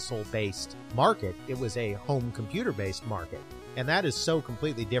console-based market. It was a home computer-based market. And that is so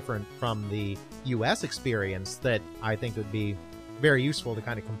completely different from the U.S. experience that I think would be very useful to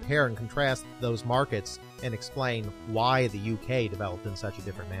kind of compare and contrast those markets and explain why the UK developed in such a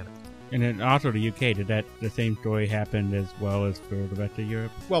different manner. And then also the UK, did the same story happen as well as for the rest of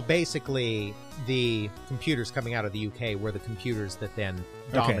Europe? Well, basically, the computers coming out of the UK were the computers that then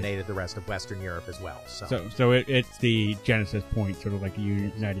dominated the rest of Western Europe as well. So it's the genesis point, sort of like the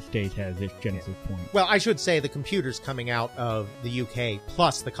United States has its genesis point. Well, I should say the computers coming out of the UK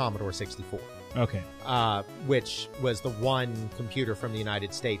plus the Commodore 64. Okay. Which was the one computer from the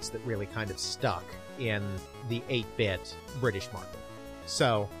United States that really kind of stuck in the 8-bit British market.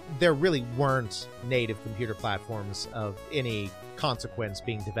 So there really weren't native computer platforms of any consequence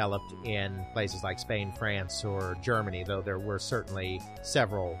being developed in places like Spain, France, or Germany, though there were certainly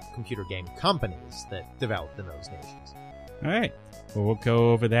several computer game companies that developed in those nations. All right. Well, we'll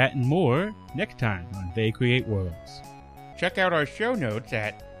go over that and more next time on They Create Worlds. Check out our show notes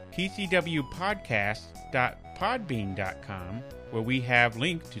at tcwpodcast.podbean.com, where we have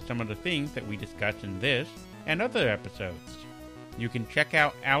links to some of the things that we discussed in this and other episodes. You can check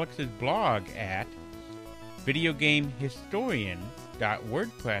out Alex's blog at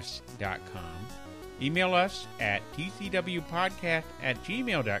videogamehistorian.wordpress.com, email us at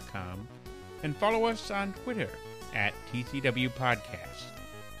tcwpodcast@gmail.com, and follow us on Twitter at tcwpodcast.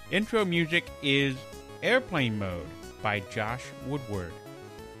 Intro music is Airplane Mode by Josh Woodward,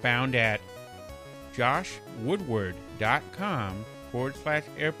 found at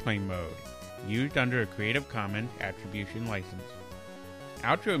joshwoodward.com/airplane mode, used under a Creative Commons Attribution License.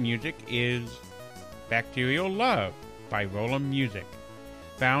 Outro music is Bacterial Love by Roland Music,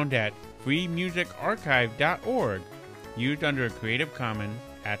 found at freemusicarchive.org, used under a Creative Commons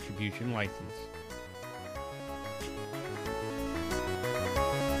Attribution License.